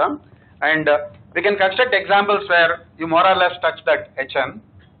algorithm, and we can construct examples where you more or less touch that HN.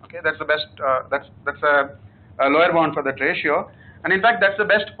 Okay, that's the best. That's a lower bound for that ratio, and in fact that's the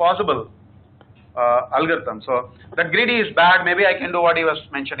best possible algorithm. So that greedy is bad. Maybe I can do what he was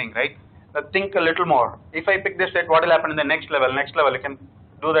mentioning, right? Think a little more. If I pick this set, what will happen in the next level? Next level, you can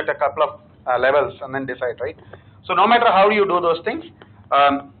do that a couple of levels and then decide, right? So no matter how you do those things,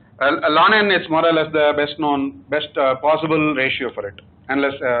 ln n is more or less the best known, best possible ratio for it,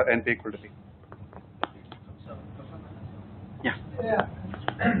 unless np equal to p. Yeah. Yeah.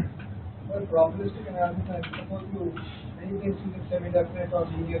 Well, probabilistic analysis, I suppose you many things in semi-definite or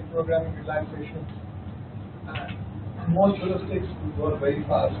linear programming relaxation. Most heuristics work very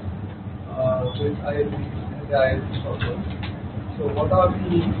fast with IITs and the IITs also. So what are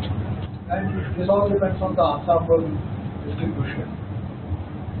the And this all depends on the ensemble distribution.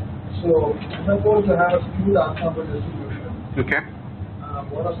 So suppose you have a skewed ensemble distribution. Okay.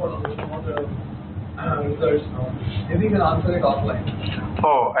 What are some of the results now? Maybe you can answer it offline.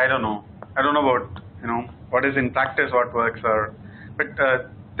 Oh, I don't know. I don't know about, what is in practice, what works, but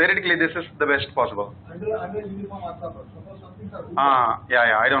theoretically this is the best possible. Under uniform ensemble, suppose some things are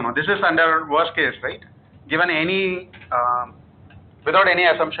yeah, I don't know. This is under worst case, right? Given any, without any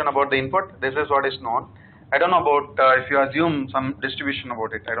assumption about the input, this is what is known. I don't know about if you assume some distribution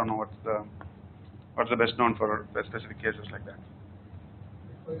about it. I don't know what's the best known for specific cases like that.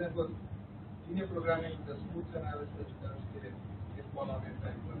 For example, linear programming, the smooth analysis does is polynomial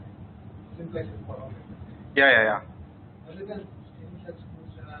type, simplex is polynomial. Yeah. Other than any such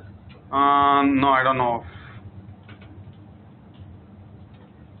smooth analysis? No, I don't know.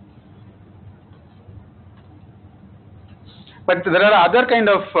 But there are other kind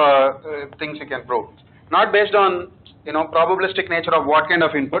of things you can prove, not based on probabilistic nature of what kind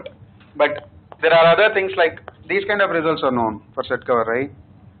of input, but there are other things like these kind of results are known for set cover, right?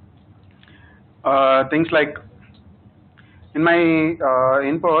 Things like in my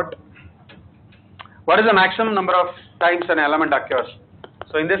input, what is the maximum number of times an element occurs?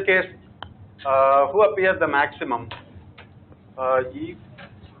 So in this case, who appears the maximum?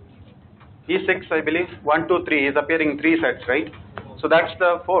 E6, I believe, 1, 2, 3 is appearing in 3 sets, right? So that's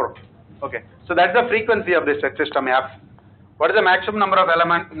the 4. Okay. So that's the frequency of this set system F. What is the maximum number of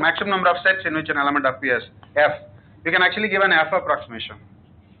sets in which an element appears? F. You can actually give an F approximation.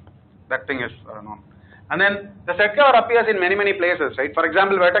 That thing is known. And then the set cover appears in many places, right? For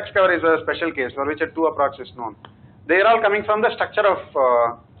example, vertex cover is a special case for which a 2 approx is known. They are all coming from the structure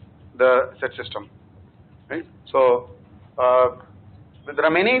of the set system, right? So there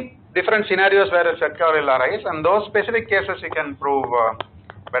are many different scenarios where a set cover will arise, and those specific cases you can prove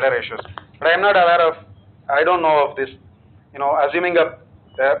better ratios. But I am not aware of, I don't know of this, assuming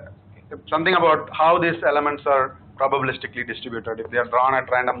something about how these elements are probabilistically distributed, if they are drawn at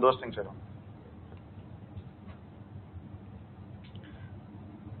random, those things I don't know.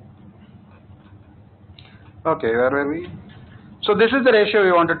 Okay, where were we? So this is the ratio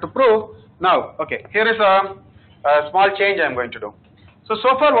we wanted to prove. Now, okay, here is a small change I am going to do. So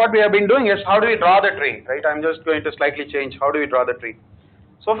far what we have been doing is how do we draw the tree, right? I'm just going to slightly change how do we draw the tree.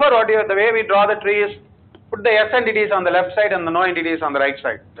 So far the way we draw the tree is put the S entities on the left side and the no entities on the right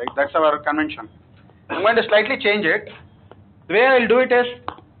side, right? That's our convention. I'm going to slightly change it. The way I'll do it is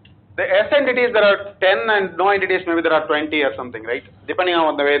the S entities there are 10 and no entities maybe there are 20 or something, right? Depending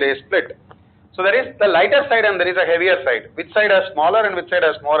on the way they split. So there is the lighter side and there is a heavier side. Which side has smaller and which side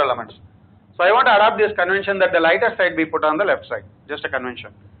has more elements. So I want to adopt this convention that the lighter side be put on the left side, just a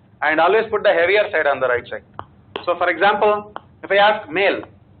convention. And always put the heavier side on the right side. So for example, if I ask male,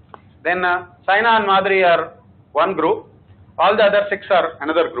 then Saina and Madhuri are one group, all the other 6 are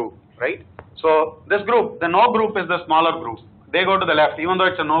another group, right? So this group, the no group is the smaller group. They go to the left, even though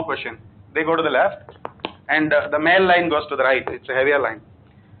it's a no question. They go to the left, and the male line goes to the right, it's a heavier line.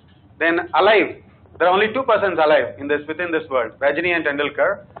 Then alive, there are only 2 persons alive within this world, Rajini and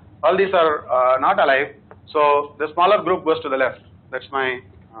Tendulkar. All these are not alive, so the smaller group goes to the left. That's my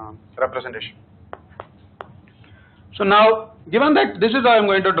representation. So now, given that this is how I'm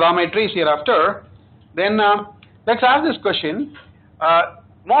going to draw my trees hereafter, then let's ask this question.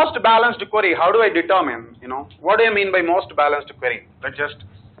 Most balanced query, how do I determine, what do I mean by most balanced query? Let's just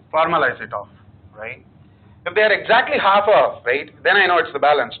formalize it off, right? If they are exactly half of, right, then I know it's the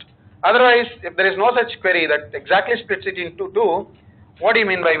balanced. Otherwise, if there is no such query that exactly splits it into 2, what do you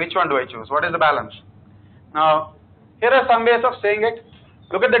mean by which one do I choose? What is the balance? Now, here are some ways of saying it.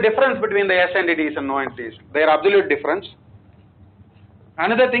 Look at the difference between the S entities and no entities. They are absolute difference.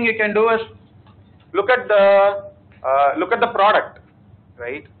 Another thing you can do is look at the product,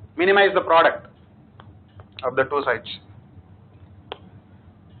 right? Minimize the product of the 2 sides.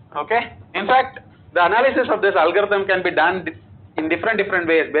 Okay. In fact, the analysis of this algorithm can be done in different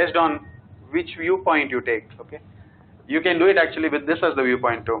ways based on which viewpoint you take. Okay. You can do it actually with this as the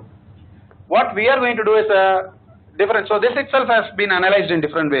viewpoint too. What we are going to do is different. So this itself has been analyzed in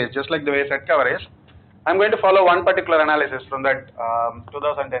different ways, just like the way set cover is. I'm going to follow one particular analysis from that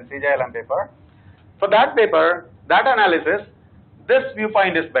 2010 CJLM paper. For that paper, that analysis, this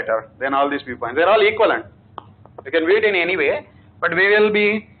viewpoint is better than all these viewpoints. They're all equivalent. You can view it in any way, but we will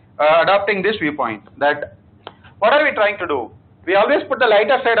be adopting this viewpoint. That what are we trying to do? We always put the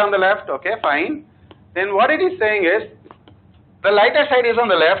lighter side on the left. Okay, fine. Then what it is saying is, the lighter side is on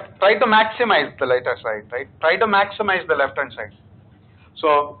the left, try to maximize the lighter side, right? Try to maximize the left hand side.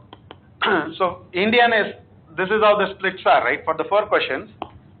 So, Indian is, this is how the splits are, right? For the 4 questions,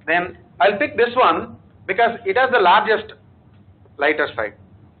 then I'll pick this one because it has the largest lighter side.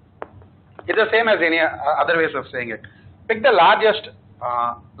 It's the same as any other ways of saying it. Pick the largest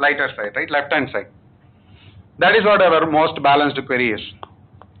lighter side, right? Left hand side. That is what our most balanced query is.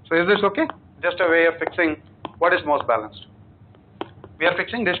 So is this okay? Just a way of fixing what is most balanced. We are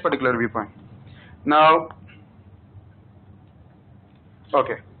fixing this particular viewpoint. Now,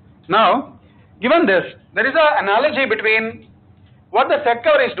 okay. Now, given this, there is an analogy between what the set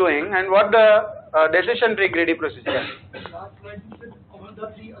cover is doing and what the decision tree greedy procedure is. Last slide you said all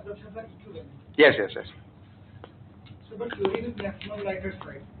the three assumptions are equivalent. Yes. So but query with maximum lighter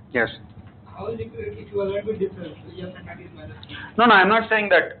side. Yes. How is it equivalent with difference? Yes, and that is minus 3. No, I'm not saying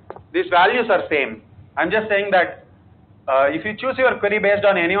that these values are same. I'm just saying that if you choose your query based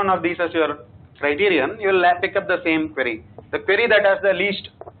on any one of these as your criterion, you will pick up the same query. The query that has the least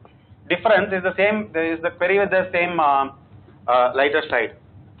difference is the same. There is the query with the same lighter side.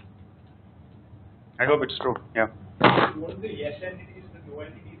 I hope it's true. Yeah. What are the yes entities and the no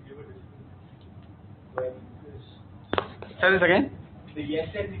entities give a difference? Say this again. The yes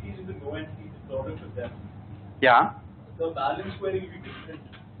entities and the no entities, the product of them. Yeah. The balance query will be different.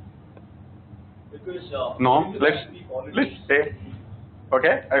 Because No. Let's say.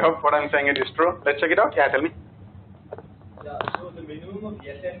 Okay. I hope what I'm saying it is true. Let's check it out. Yeah. Tell me. Yeah. So the minimum of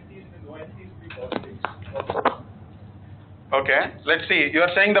yes entities and the no entities will be positives. Okay. Let's see. You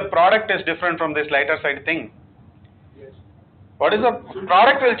are saying the product is different from this lighter side thing. Yes. What is the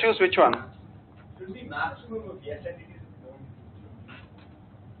product? Will choose which one? Should be maximum of yes entities and no entities.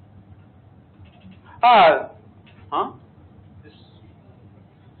 Huh?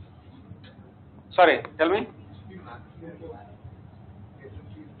 Sorry, tell me.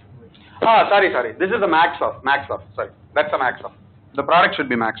 Sorry. This is the max of. Sorry, that's the max of. The product should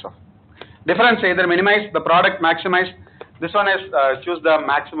be max of. Difference either minimize, the product maximize. This one is choose the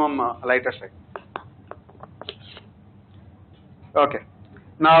maximum lighter side. Okay.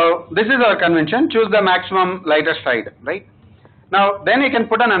 Now this is our convention. Choose the maximum lighter side, right? Now then you can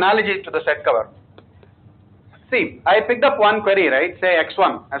put an analogy to the set cover. See, I picked up one query, right? Say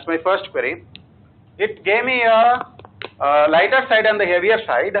X1 as my first query. It gave me a lighter side and the heavier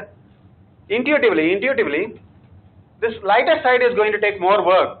side. Intuitively, this lighter side is going to take more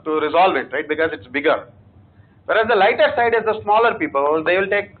work to resolve it, right? Because it's bigger. Whereas the lighter side is the smaller people, they will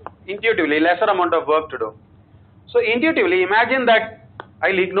take intuitively lesser amount of work to do. So intuitively, imagine that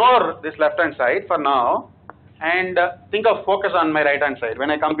I'll ignore this left hand side for now and think of focus on my right hand side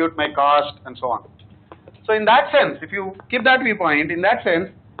when I compute my cost and so on. So in that sense, if you keep that viewpoint, in that sense,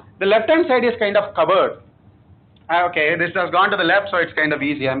 the left hand side is kind of covered. Okay, this has gone to the left, so it's kind of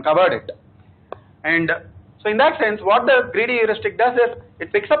easy. I'm covered it. And so in that sense, what the greedy heuristic does is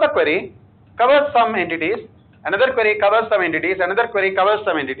it picks up a query, covers some entities, another query covers some entities, another query covers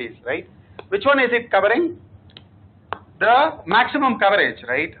some entities, right? Which one is it covering? The maximum coverage,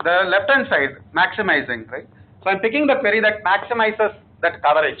 right? The left hand side maximizing, right? So I'm picking the query that maximizes that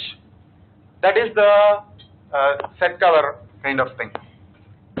coverage. That is the set cover kind of thing.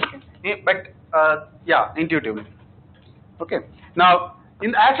 But yeah, intuitively. Okay. Now,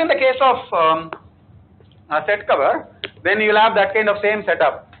 as in the case of set cover, then you will have that kind of same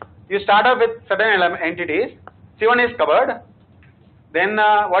setup. You start off with certain entities. C1 is covered. Then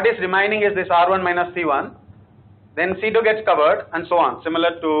what is remaining is this R1 minus C1. Then C2 gets covered, and so on,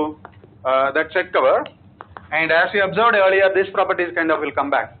 similar to that set cover. And as we observed earlier, this properties kind of will come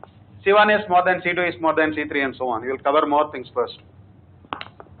back. C1 is more than C2 is more than C3, and so on. You will cover more things first.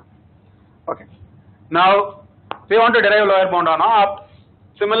 Okay. Now, we want to derive lower bound on opt,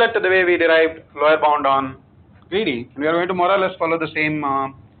 similar to the way we derived lower bound on greedy. We are going to more or less follow the same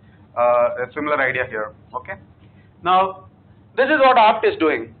similar idea here. Okay. Now, this is what opt is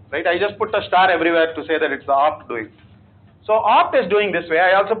doing, right? I just put a star everywhere to say that it's the opt doing. So opt is doing this way.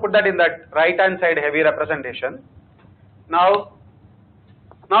 I also put that in that right hand side heavy representation. Now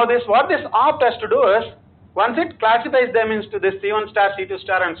this what this opt has to do is, once it classifies them into this C1 star, C2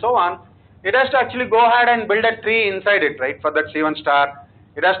 star, and so on, it has to actually go ahead and build a tree inside it, right? For that C1 star,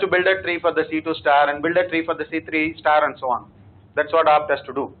 it has to build a tree for the C2 star and build a tree for the C3 star, and so on. That's what opt has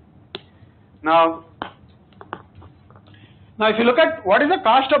to do. Now if you look at what is the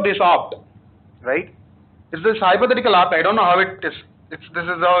cost of this opt, right? It's this hypothetical opt. I don't know how it is. This is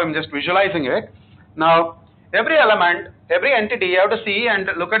how I'm just visualizing it. Now, every element, every entity, you have to see and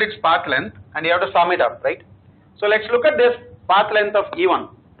look at its path length, and you have to sum it up, right? So let's look at this path length of E1,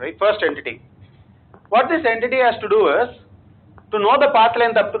 right? First entity. What this entity has to do is, to know the path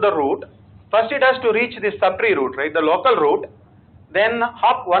length up to the root, first it has to reach this subtree root, right? The local root, then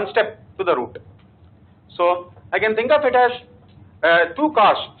hop one step to the root. So I can think of it as two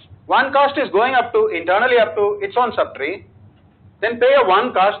costs. one cost is going up to internally up to its own subtree, then pay a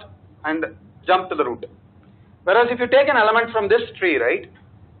one cost and jump to the root. Whereas if you take an element from this tree, right,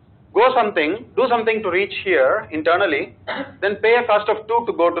 do something to reach here internally, then pay a cost of 2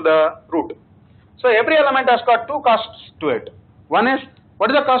 to go to the root. So every element has got two costs to it. One is, what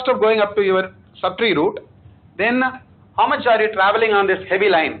is the cost of going up to your subtree root? Then how much are you traveling on this heavy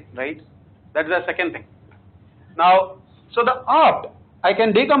line, right? That's the second thing. Now, so the opt, I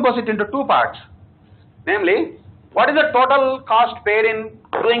can decompose it into two parts. Namely, what is the total cost paid in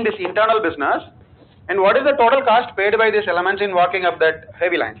doing this internal business, and what is the total cost paid by these elements in walking up that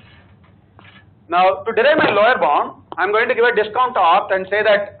heavy line? Now, to derive my lower bound, I'm going to give a discount to opt and say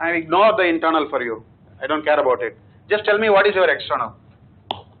that I ignore the internal for you. I don't care about it. Just tell me what is your external.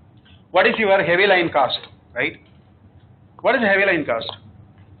 What is your heavy line cost, right? What is the heavy line cost?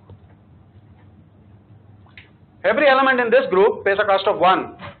 Every element in this group pays a cost of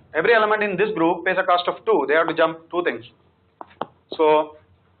 1. Every element in this group pays a cost of 2. They have to jump two things. So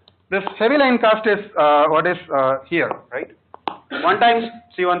this heavy line cost is what is here, right? 1 times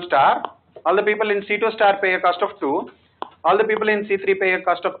C1 star. All the people in C2 star pay a cost of 2. All the people in C3 pay a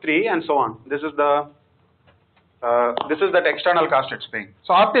cost of 3, and so on. This is that external cost it's paying.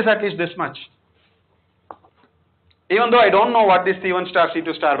 So opt is at least this much. Even though I don't know what these C1 star,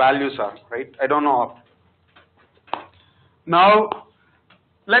 C2 star values are, right? I don't know opt. Now,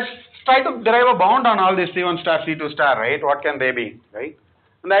 let's try to derive a bound on all these C1 star, C2 star, right? What can they be, right?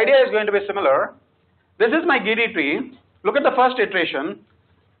 And the idea is going to be similar. This is my greedy tree. Look at the first iteration.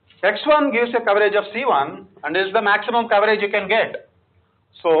 X1 gives a coverage of C1 and is the maximum coverage you can get.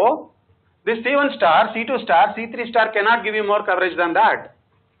 So, this C1 star, C2 star, C3 star cannot give you more coverage than that.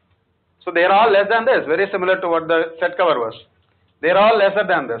 So, they are all less than this, very similar to what the set cover was. They are all lesser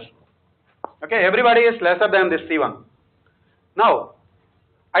than this. Okay, everybody is lesser than this C1. Now,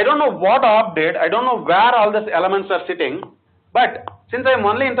 I don't know what opt did, I don't know where all these elements are sitting, but since I am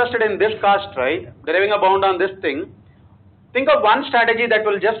only interested in this cost, right, deriving a bound on this thing, think of one strategy that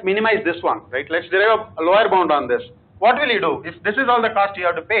will just minimize this one, right? Let's derive a lower bound on this. What will you do? If this is all the cost you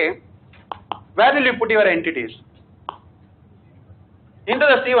have to pay, where will you put your entities? Into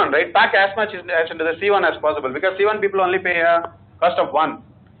the C1, right? Pack as much as into the C1 as possible, because C1 people only pay a cost of 1.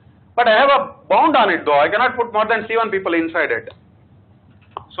 But I have a bound on it though. I cannot put more than C1 people inside it.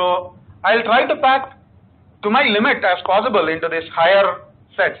 So I'll try to pack to my limit as possible into this higher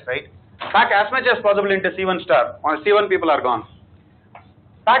sets, right? Pack as much as possible into C1 star, or C1 people are gone.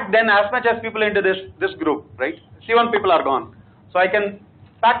 Pack then as much as people into this group, right? C1 people are gone. So I can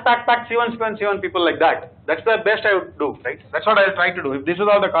pack C1 people like that. That's the best I would do, right? That's what I'll try to do. If this is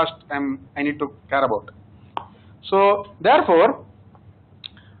all the cost I need to care about. So therefore,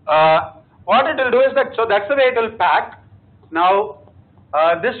 what it will do is that, so that's the way it will pack. Now,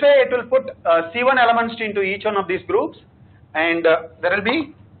 this way it will put C1 elements into each one of these groups, and there will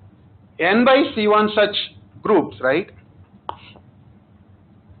be n by C1 such groups, right?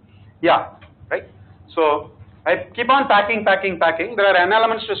 Yeah, right? So I keep on packing. There are n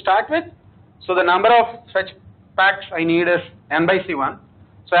elements to start with, so the number of such packs I need is n by C1.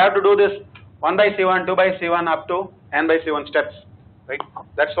 So I have to do this 1 by C1, 2 by C1 up to n by C1 steps, right?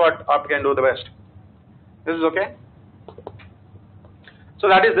 That's what opt can do the best. This is okay? So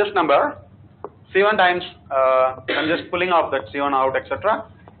that is this number, C1 times, I'm just pulling off that C1 out, etc.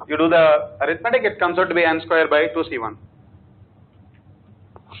 You do the arithmetic, it comes out to be n square by 2C1.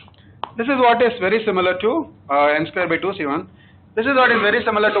 This is what is very similar to n square by 2C1. This is what is very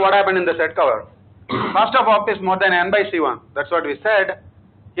similar to what happened in the set cover. Cost of opt is more than n by C1. That's what we said.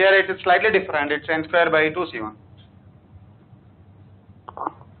 Here it is slightly different. It's n square by 2C1.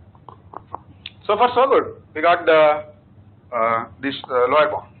 So far so good. We got the this lower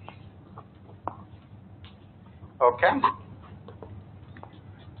bound. Okay.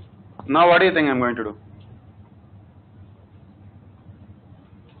 Now what do you think I'm going to do?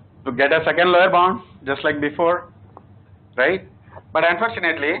 To get a second lower bound, just like before, right? But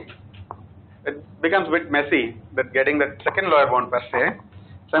unfortunately, it becomes a bit messy, that getting that second lower bound per se.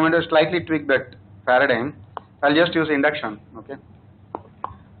 So I'm going to slightly tweak that paradigm. I'll just use induction, okay?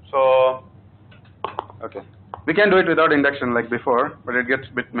 So, okay. We can do it without induction like before, but it gets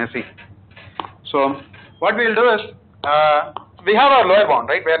a bit messy. So, what we'll do is, we have our lower bound,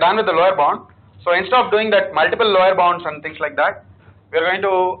 right? We are done with the lower bound. So, instead of doing that multiple lower bounds and things like that, we are going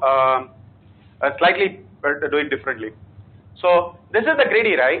to slightly do it differently. So, this is the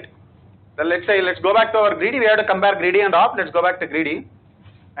greedy, right? Then let's go back to our greedy. We have to compare greedy and opt. Let's go back to greedy.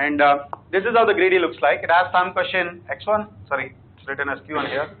 And this is how the greedy looks like. It has some question x1, sorry, it's written as q1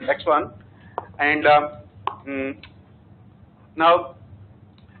 here, x1. And now,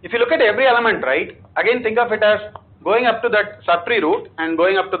 if you look at every element, right, again think of it as going up to that subtree root and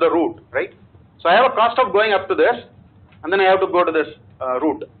going up to the root, right? So I have a cost of going up to this, and then I have to go to this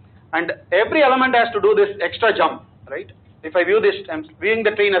root, and every element has to do this extra jump, right? If I view this, I'm viewing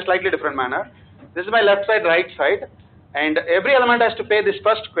the tree in a slightly different manner. This is my left side, right side, and every element has to pay this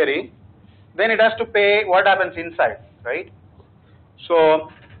first query, then it has to pay what happens inside, right? So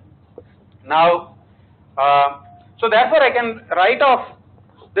now, so therefore I can write off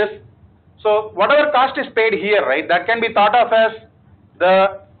this. So whatever cost is paid here, right, that can be thought of as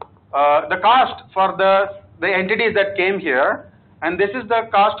the cost for the entities that came here, and this is the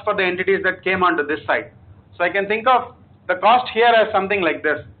cost for the entities that came onto this side. So I can think of the cost here as something like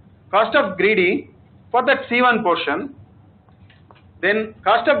this: cost of greedy for that C1 portion, then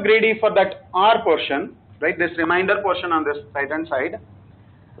cost of greedy for that R portion, right, this remainder portion on this right hand side.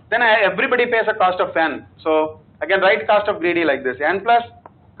 Then everybody pays a cost of N. So I can write cost of greedy like this: N plus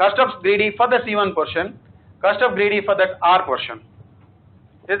cost of greedy for the C1 portion, cost of greedy for that R portion.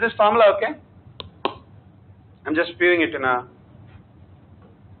 Is this formula okay? I'm just viewing it in a.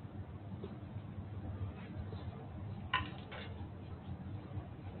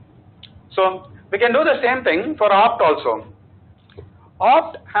 So we can do the same thing for opt also.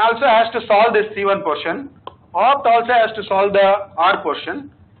 Opt also has to solve this C1 portion. Opt also has to solve the R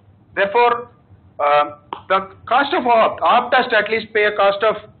portion. Therefore, the cost of opt has to at least pay a cost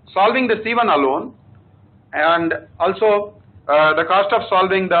of solving the C1 alone, and also the cost of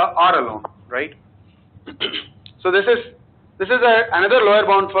solving the R alone, right? So this is another lower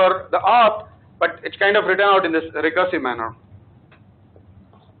bound for the opt, but it's kind of written out in this recursive manner.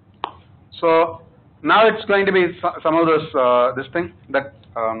 So now it's going to be some of those this thing that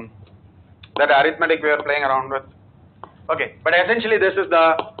that arithmetic we are playing around with. Okay, but essentially this is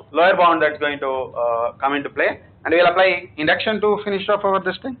the lower bound that's going to come into play, and we'll apply induction to finish off over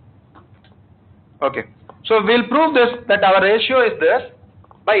this thing. Okay, so we'll prove this, that our ratio is this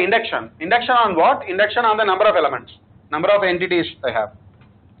by induction. Induction on what? Induction on the number of elements, number of entities I have.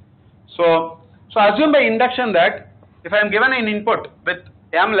 So assume by induction that if I am given an input with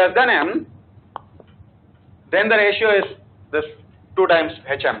m less than n, then the ratio is this 2 times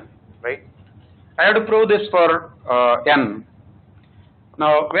hm, right? I have to prove this for n.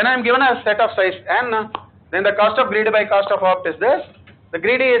 Now when I am given a set of size n, then the cost of greedy by cost of opt is this. The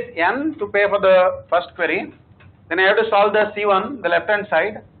greedy is n to pay for the first query, then I have to solve the C1, the left hand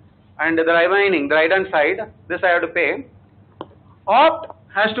side, and the remaining, the right hand side, this I have to pay. Opt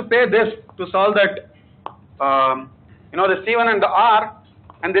has to pay this to solve that, the C1 and the R,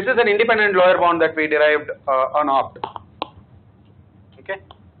 and this is an independent lower bound that we derived on opt. Okay,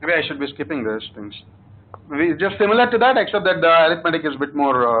 maybe I should be skipping these things. Maybe just similar to that, except that the arithmetic is a bit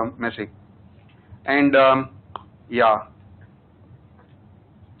more messy. And yeah.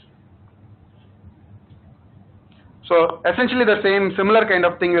 So essentially the same similar kind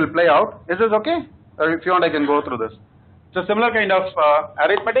of thing will play out. Is this okay? Or if you want, I can go through this. It's a similar kind of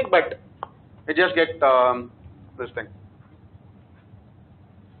arithmetic, but we just get this thing.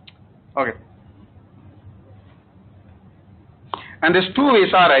 Okay. And this 2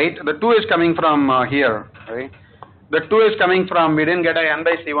 is alright. The 2 is coming from here, right? The 2 is coming from, we didn't get a n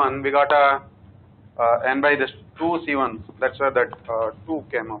by C1, we got a n by this 2 C1. That's where that 2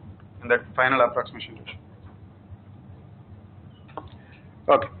 came up in that final approximation ratio.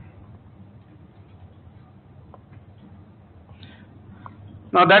 Okay.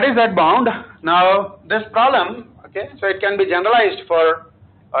 Now that is that bound. Now this problem, okay, so it can be generalized for,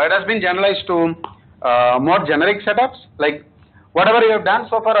 it has been generalized to more generic setups, like whatever you have done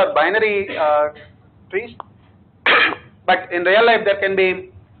so far are binary trees, but in real life there can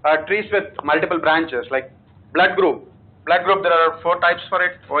be trees with multiple branches, like blood group. Blood group, there are 4 types for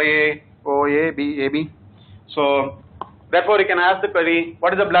it: OA, OA, B, AB. So therefore you can ask the query,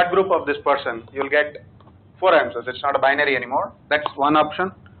 what is the blood group of this person? You will get 4 answers. It's not a binary anymore. That's one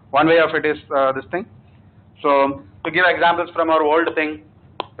option. One way of it is this thing. So to give examples from our old thing,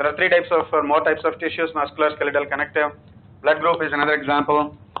 there are 3 types of, or more types of tissues: muscular, skeletal, connective. Blood group is another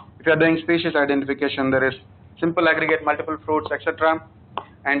example. If you are doing species identification, there is simple, aggregate, multiple fruits, etc.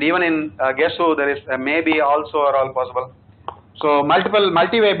 And even in guess who, there is maybe, also, are all possible. So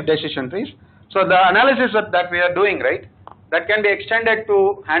multi-way decision trees. So the analysis that we are doing, right, that can be extended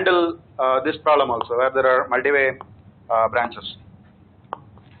to handle this problem also, where there are multi-way branches.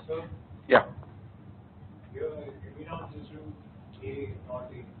 So yeah. we not just do A,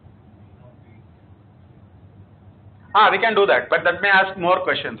 not A, not B. We can do that, but that may ask more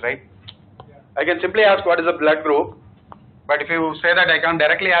questions, right? Yeah. I can simply ask what is the blood group, but if you say that I can't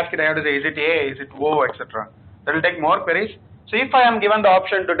directly ask it, I have to say is it A, is it O, etc. That will take more queries. So if I am given the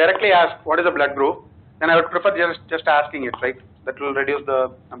option to directly ask what is the blood group, then I would prefer just asking it, right? That will reduce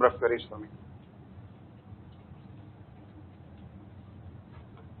the number of queries for me.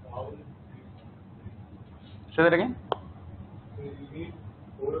 Say that again. So you need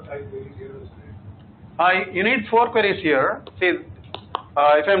 4 or 5 queries here. You need 4 queries here. See, if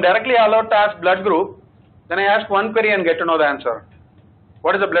I am directly allowed to ask blood group, then I ask 1 query and get to know the answer.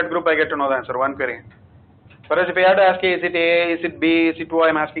 What is the blood group? I get to know the answer, 1 query. Whereas if I have to ask, is it A, is it B, is it O, I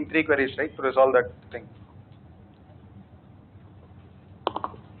am asking 3 queries, right, to resolve that thing.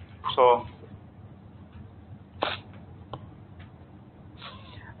 So,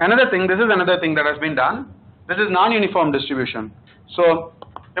 another thing, this is another thing that has been done. This is non-uniform distribution. So,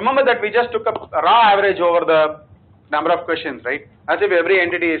 remember that we just took a raw average over the number of questions, right? As if every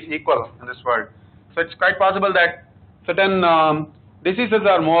entity is equal in this world. So, it's quite possible that certain diseases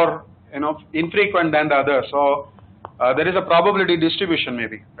are more, infrequent than the others. So, there is a probability distribution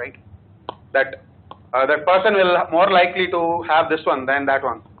maybe, right? That that person will more likely to have this one than that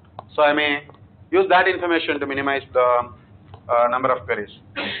one. So, I may use that information to minimize the number of queries.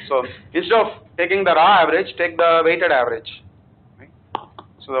 So, instead of taking the raw average, take the weighted average. Right?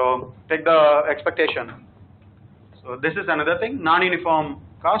 So, take the expectation. So, this is another thing, non-uniform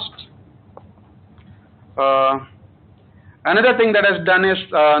cost. Another thing that is done is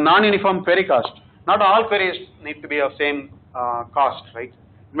non-uniform query cost. Not all queries need to be of same cost, right?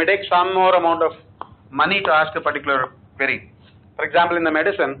 It may take some more amount of money to ask a particular query. For example, in the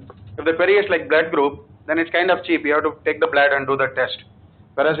medicine, if the query is like blood group, then it's kind of cheap. You have to take the blood and do the test.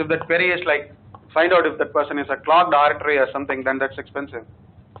 Whereas if that query is like, find out if that person is a clogged artery or something, then that's expensive.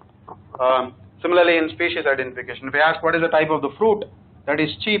 Similarly, in species identification, if I ask what is the type of the fruit, that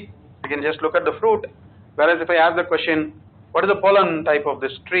is cheap. You can just look at the fruit. Whereas if I ask the question, what is the pollen type of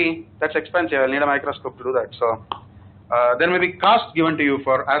this tree, that's expensive. I'll need a microscope to do that. So, there may be cost given to you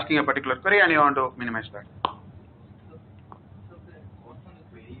for asking a particular query, and you want to minimize that.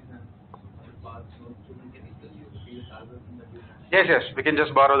 Yes, we can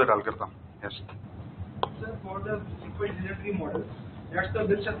just borrow that algorithm. Yes. Sir, for the sequence generatory model, that's the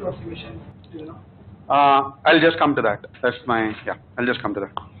best approximation till now. I'll just come to that. I'll just come to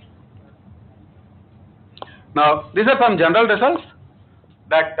that. Now, these are some general results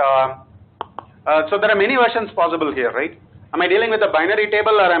that, so there are many versions possible here, right? Am I dealing with a binary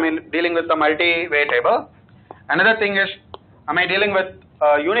table or am I dealing with a multi-way table? Another thing is, am I dealing with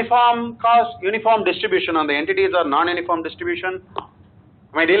uniform cost, uniform distribution on the entities or non-uniform distribution?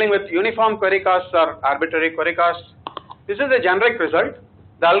 Am I dealing with uniform query costs or arbitrary query costs? This is a generic result.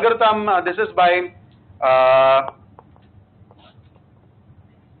 The algorithm, this is by,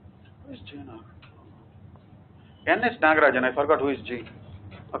 who is G now? N is Nagarajan, I forgot who is G.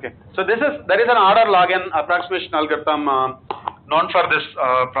 Okay, so there is an order log n approximation algorithm known for this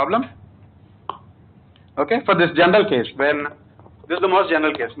problem. Okay, for this general case, when this is the most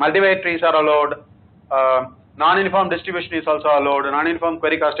general case. Multivariate trees are allowed, non-uniform distribution is also allowed, non-uniform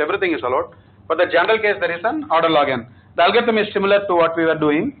query cost, everything is allowed. For the general case, there is an order log n. The algorithm is similar to what we were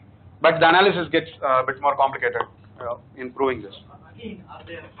doing, but the analysis gets a bit more complicated in proving this. Again, are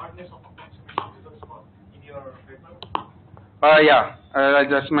there hardness of approximation results in your paper?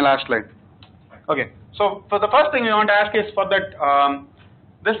 That's my last slide. Okay, so for the first thing we want to ask is for that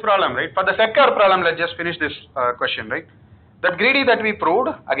this problem, right? For the sector problem, let's just finish this question, right? That greedy that we proved,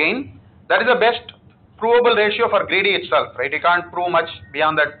 again, that is the best provable ratio for greedy itself, right? You can't prove much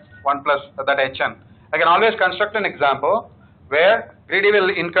beyond that 1 plus that HN. I can always construct an example where greedy will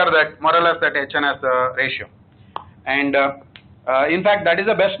incur that more or less that HN as the ratio. And in fact, that is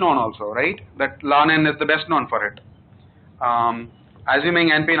the best known also, right? That ln n is the best known for it. Assuming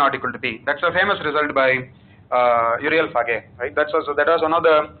NP not equal to P. That's a famous result by Uriel Fage, right? That was one of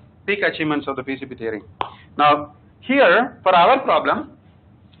the peak achievements of the PCP theory. Now, here, for our problem,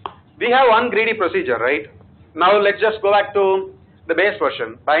 we have one greedy procedure, right? Now, let's just go back to the base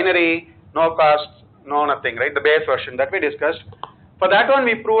version. Binary, no cost, no nothing, right? The base version that we discussed. For that one,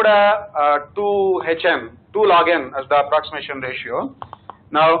 we proved a 2HN, 2 log n as the approximation ratio.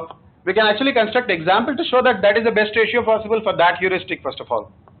 Now, we can actually construct example to show that that is the best ratio possible for that heuristic, first of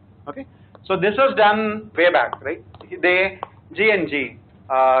all. Okay? So, this was done way back, right? They, G and G,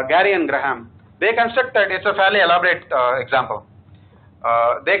 Gary and Graham, they constructed, it's a fairly elaborate example.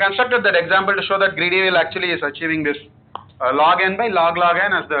 They constructed that example to show that greedy will actually is achieving this log n by log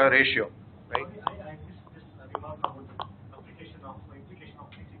n as the ratio, right? I missed this remark about the implication of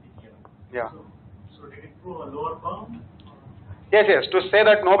PCP here. Yeah. So did it prove a lower bound? Yes, to say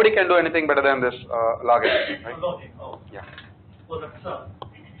that nobody can do anything better than this log n, right? Log n, Yeah. So that's a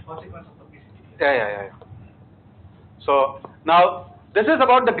consequence of the PCP. Yeah. So Now, this is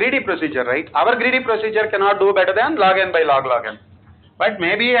about the greedy procedure, right? Our greedy procedure cannot do better than log n by log n. But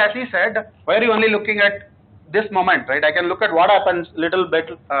maybe, as he said, why are you only looking at this moment, right? I can look at what happens little bit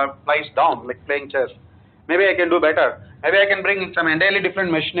flies down, like playing chess. Maybe I can do better. Maybe I can bring some entirely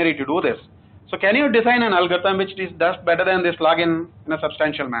different machinery to do this. So can you design an algorithm which does better than this log n in a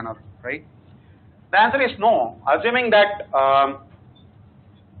substantial manner, right? The answer is no. Assuming that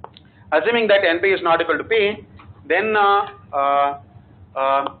NP is not equal to P, then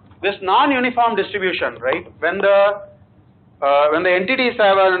this non-uniform distribution, right? When the entities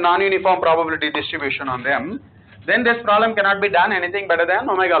have a non-uniform probability distribution on them, then this problem cannot be done anything better than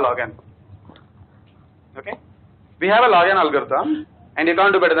omega log n. Okay? We have a log n algorithm, and you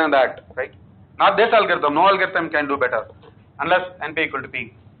can't do better than that, right? Not this algorithm. No algorithm can do better unless NP equal to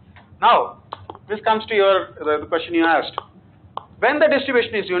P. Now, this comes to the question you asked. When the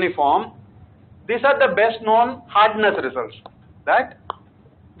distribution is uniform, these are the best known hardness results. That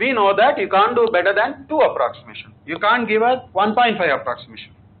we know that you can't do better than 2 approximation. You can't give a 1.5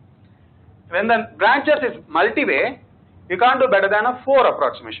 approximation. When the branches is multi-way, you can't do better than a 4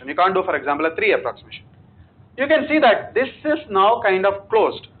 approximation. You can't do, for example, a 3 approximation. You can see that this is now kind of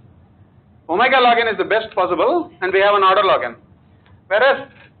closed. Omega log n is the best possible, and we have an order log n. Whereas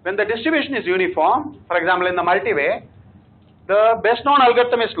when the distribution is uniform, for example, in the multi-way, the best known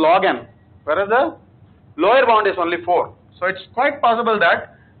algorithm is log n, whereas the lower bound is only 4. So it's quite possible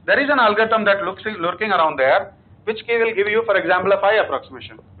that there is an algorithm that lurking around there, which will give you, for example, a 5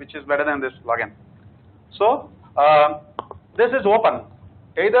 approximation, which is better than this log n. So this is open.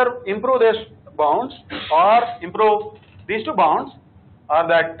 Either improve these bounds or improve these 2 bounds, or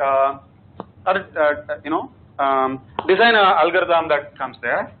that design an algorithm that comes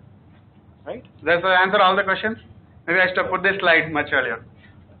there. Right? Does that answer all the questions? Maybe I should have put this slide much earlier.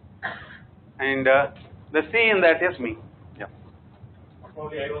 And the C in that is me. Yeah.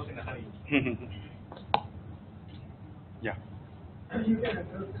 Probably I was in a hurry. Yeah. You can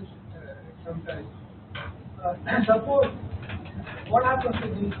address this sometimes. Suppose what happens is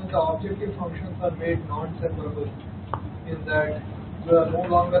when the objective functions are made non-separable, in that you are no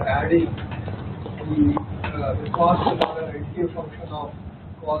longer adding the cost is not an additive function of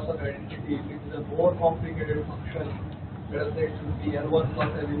cost of identity. It is a more complicated function. Let us say it will be L1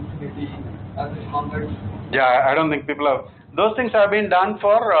 plus L infinity as is convex. Yeah, I don't think people have. Those things have been done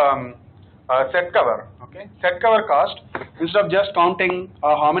for set cover. Okay, set cover cost. Instead of just counting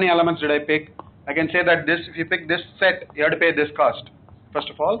how many elements did I pick, I can say that if you pick this set, you have to pay this cost. First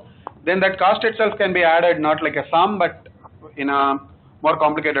of all, then that cost itself can be added not like a sum, but in a more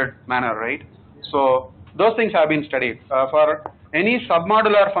complicated manner, right? So those things have been studied. For any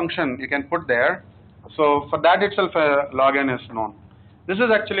submodular function you can put there. So for that itself, log n is known. This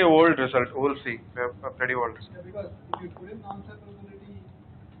is actually an old result. We'll see, a pretty old result. Yeah, because if you put in non-separability,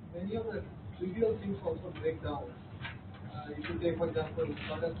 many of the trivial things also break down. If you take, for example,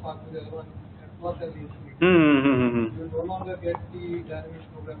 Sutton's formula L1 plus L infinity, you no longer get the dynamic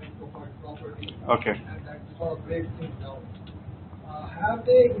programming property, Okay. and that sort of breaks things down. Have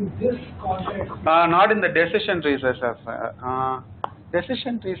they, in this context? Not in the decision trees, SF.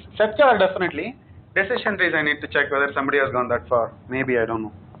 Decision trees, set cover definitely. Decision trees, I need to check whether somebody has gone that far. Maybe, I don't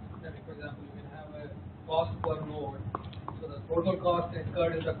know. For example, you can have a cost per node. So the total cost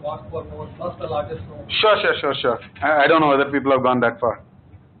incurred is the cost per node plus the largest node. Sure. I don't know whether people have gone that far.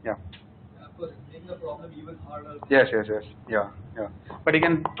 Yeah. Of course, it's making the problem even harder. Yes. Yeah. But you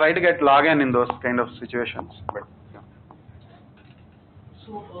can try to get log n in those kind of situations. But yeah.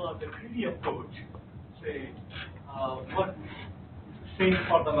 So the greedy approach, say, what same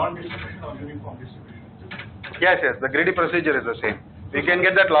for the non-distribution or uniform distribution? Yes. The greedy procedure is the same. We can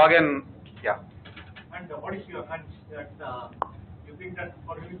get that log n. Yeah. And what is your hunch that you think that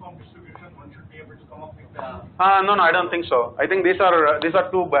for uniform distribution one should be able to come up with? No, I don't think so. I think these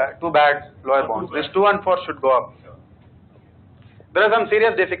are too bad lower bounds. These 2 and 4 should go up. There are some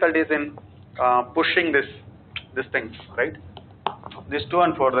serious difficulties in pushing these things, right? These 2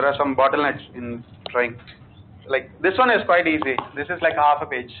 and 4, there are some bottlenecks in trying. Like this one is quite easy. This is like half a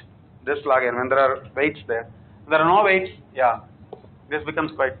page. This log n, when there are weights there. If there are no weights, yeah, this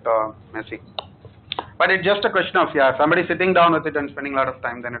becomes quite messy. But it's just a question of somebody sitting down with it and spending a lot of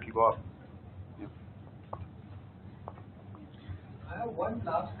time, then it will go up. Yeah. I have one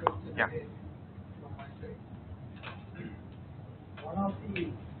last question again from my side. One of the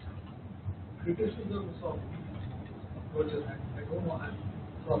criticisms of approaches, I don't know,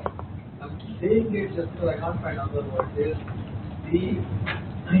 I'm saying it just because I can't find other words, is the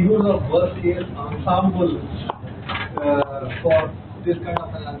use of worst case ensemble for this kind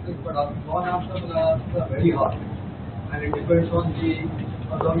of analysis, but non-ensemble analysis are very hard. and it depends on the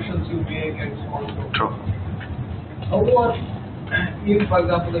assumptions you make and so on. True. However, in, for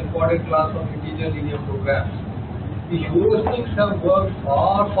example, the important class of integer linear programs, the heuristics have worked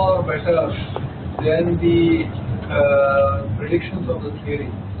far, far better than the predictions of the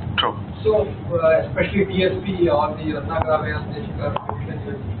theory. True. So, especially TSP or the Chakaravarthy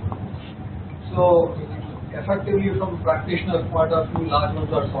prediction. So, effectively from a practitioner's point of view, large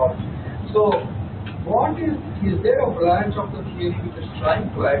ones are solved. So, what is there a branch of the theory which is trying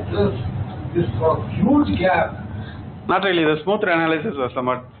to address this sort of huge gap? Not really. The smooth analysis was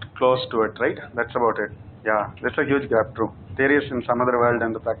somewhat close to it, right? That's about it. Yeah, that's a huge gap, true. Theory is in some other world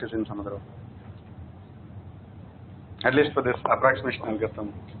and the practice in some other world. At least for this approximation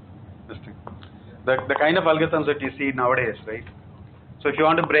algorithm, this thing. The kind of algorithms that you see nowadays, right? So if you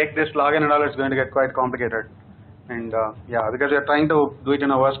want to break this log and all, it's going to get quite complicated. And yeah, because you're trying to do it in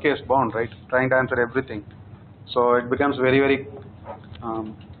a worst case bound, right? Trying to answer everything. So it becomes very, very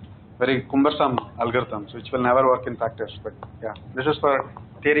cumbersome algorithms, which will never work in practice. But yeah, this is for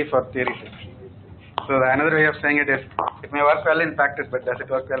theory's sake. So another way of saying it is, it may work well in practice, but does it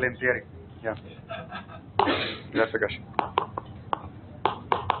work well in theory? Yeah, that's the question.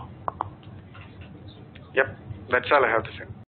 Yep, that's all I have to say.